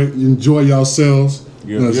enjoy yourselves.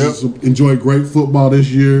 Yep. Enjoy great football this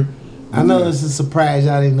year. I know it's a surprise.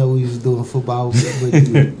 Y'all didn't know we was doing football, but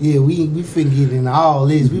yeah, we finna get into all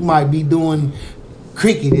this. We might be doing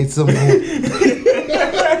cricket at some point.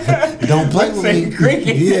 Don't play with me.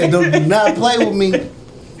 Cricket. Yeah, do not play with me.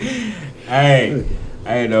 Hey,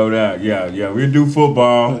 no doubt. Yeah. We'll do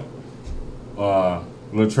football.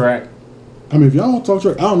 Little track. I mean, if y'all don't talk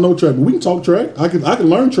track, I don't know track, but we can talk track. I can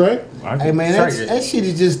learn track. Hey man, that shit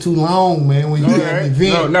is just too long, man. When you have an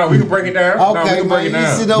event, No, we can break it down. Okay, we can break it man, you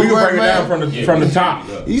down. sit We over can break it there, down from the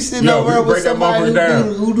top. you sitting Yo, over we there can with break that somebody motherfucker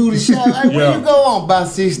down. who do the shot. Hey, where Yeah. you go on? About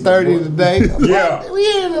 6:30 today. Yeah.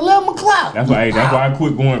 We in 11 o'clock. That's why I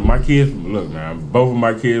quit going. My kids, look, man. Both of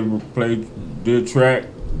my kids did track.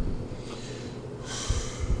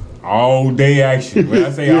 All day action. When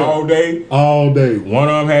I say Yeah. all day, All day. one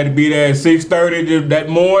of them had to be there at 6:30 that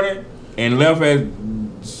morning and left at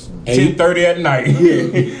 10:30 at night.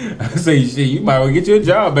 I say, shit, you might well get you a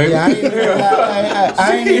job, baby. Yeah, I ain't even gonna lie.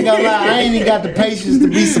 I ain't even gonna lie. I ain't even got the patience to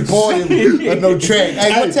be supportive of no track.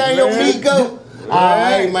 Hey, what time your meet go?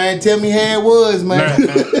 Hey, man, tell me how it was, man.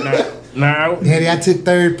 Nah. Daddy, I took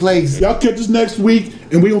 3rd place. Y'all catch us next week,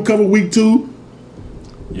 and we gonna cover week 2.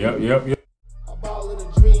 Yep. A ball in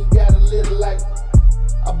a dream, got a little life.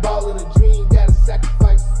 A ball in a dream, gotta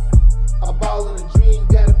sacrifice. A ball in a dream,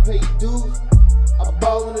 gotta pay your dues. A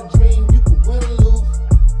ball in a dream, you can win or lose.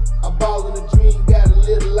 A ball in a dream, got a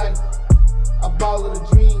little life. A ball in a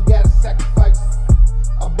dream, gotta sacrifice.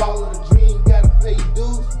 A ball in a dream, gotta pay your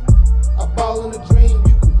dues. A ball in a dream,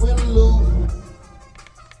 you can win or lose.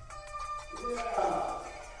 Yeah.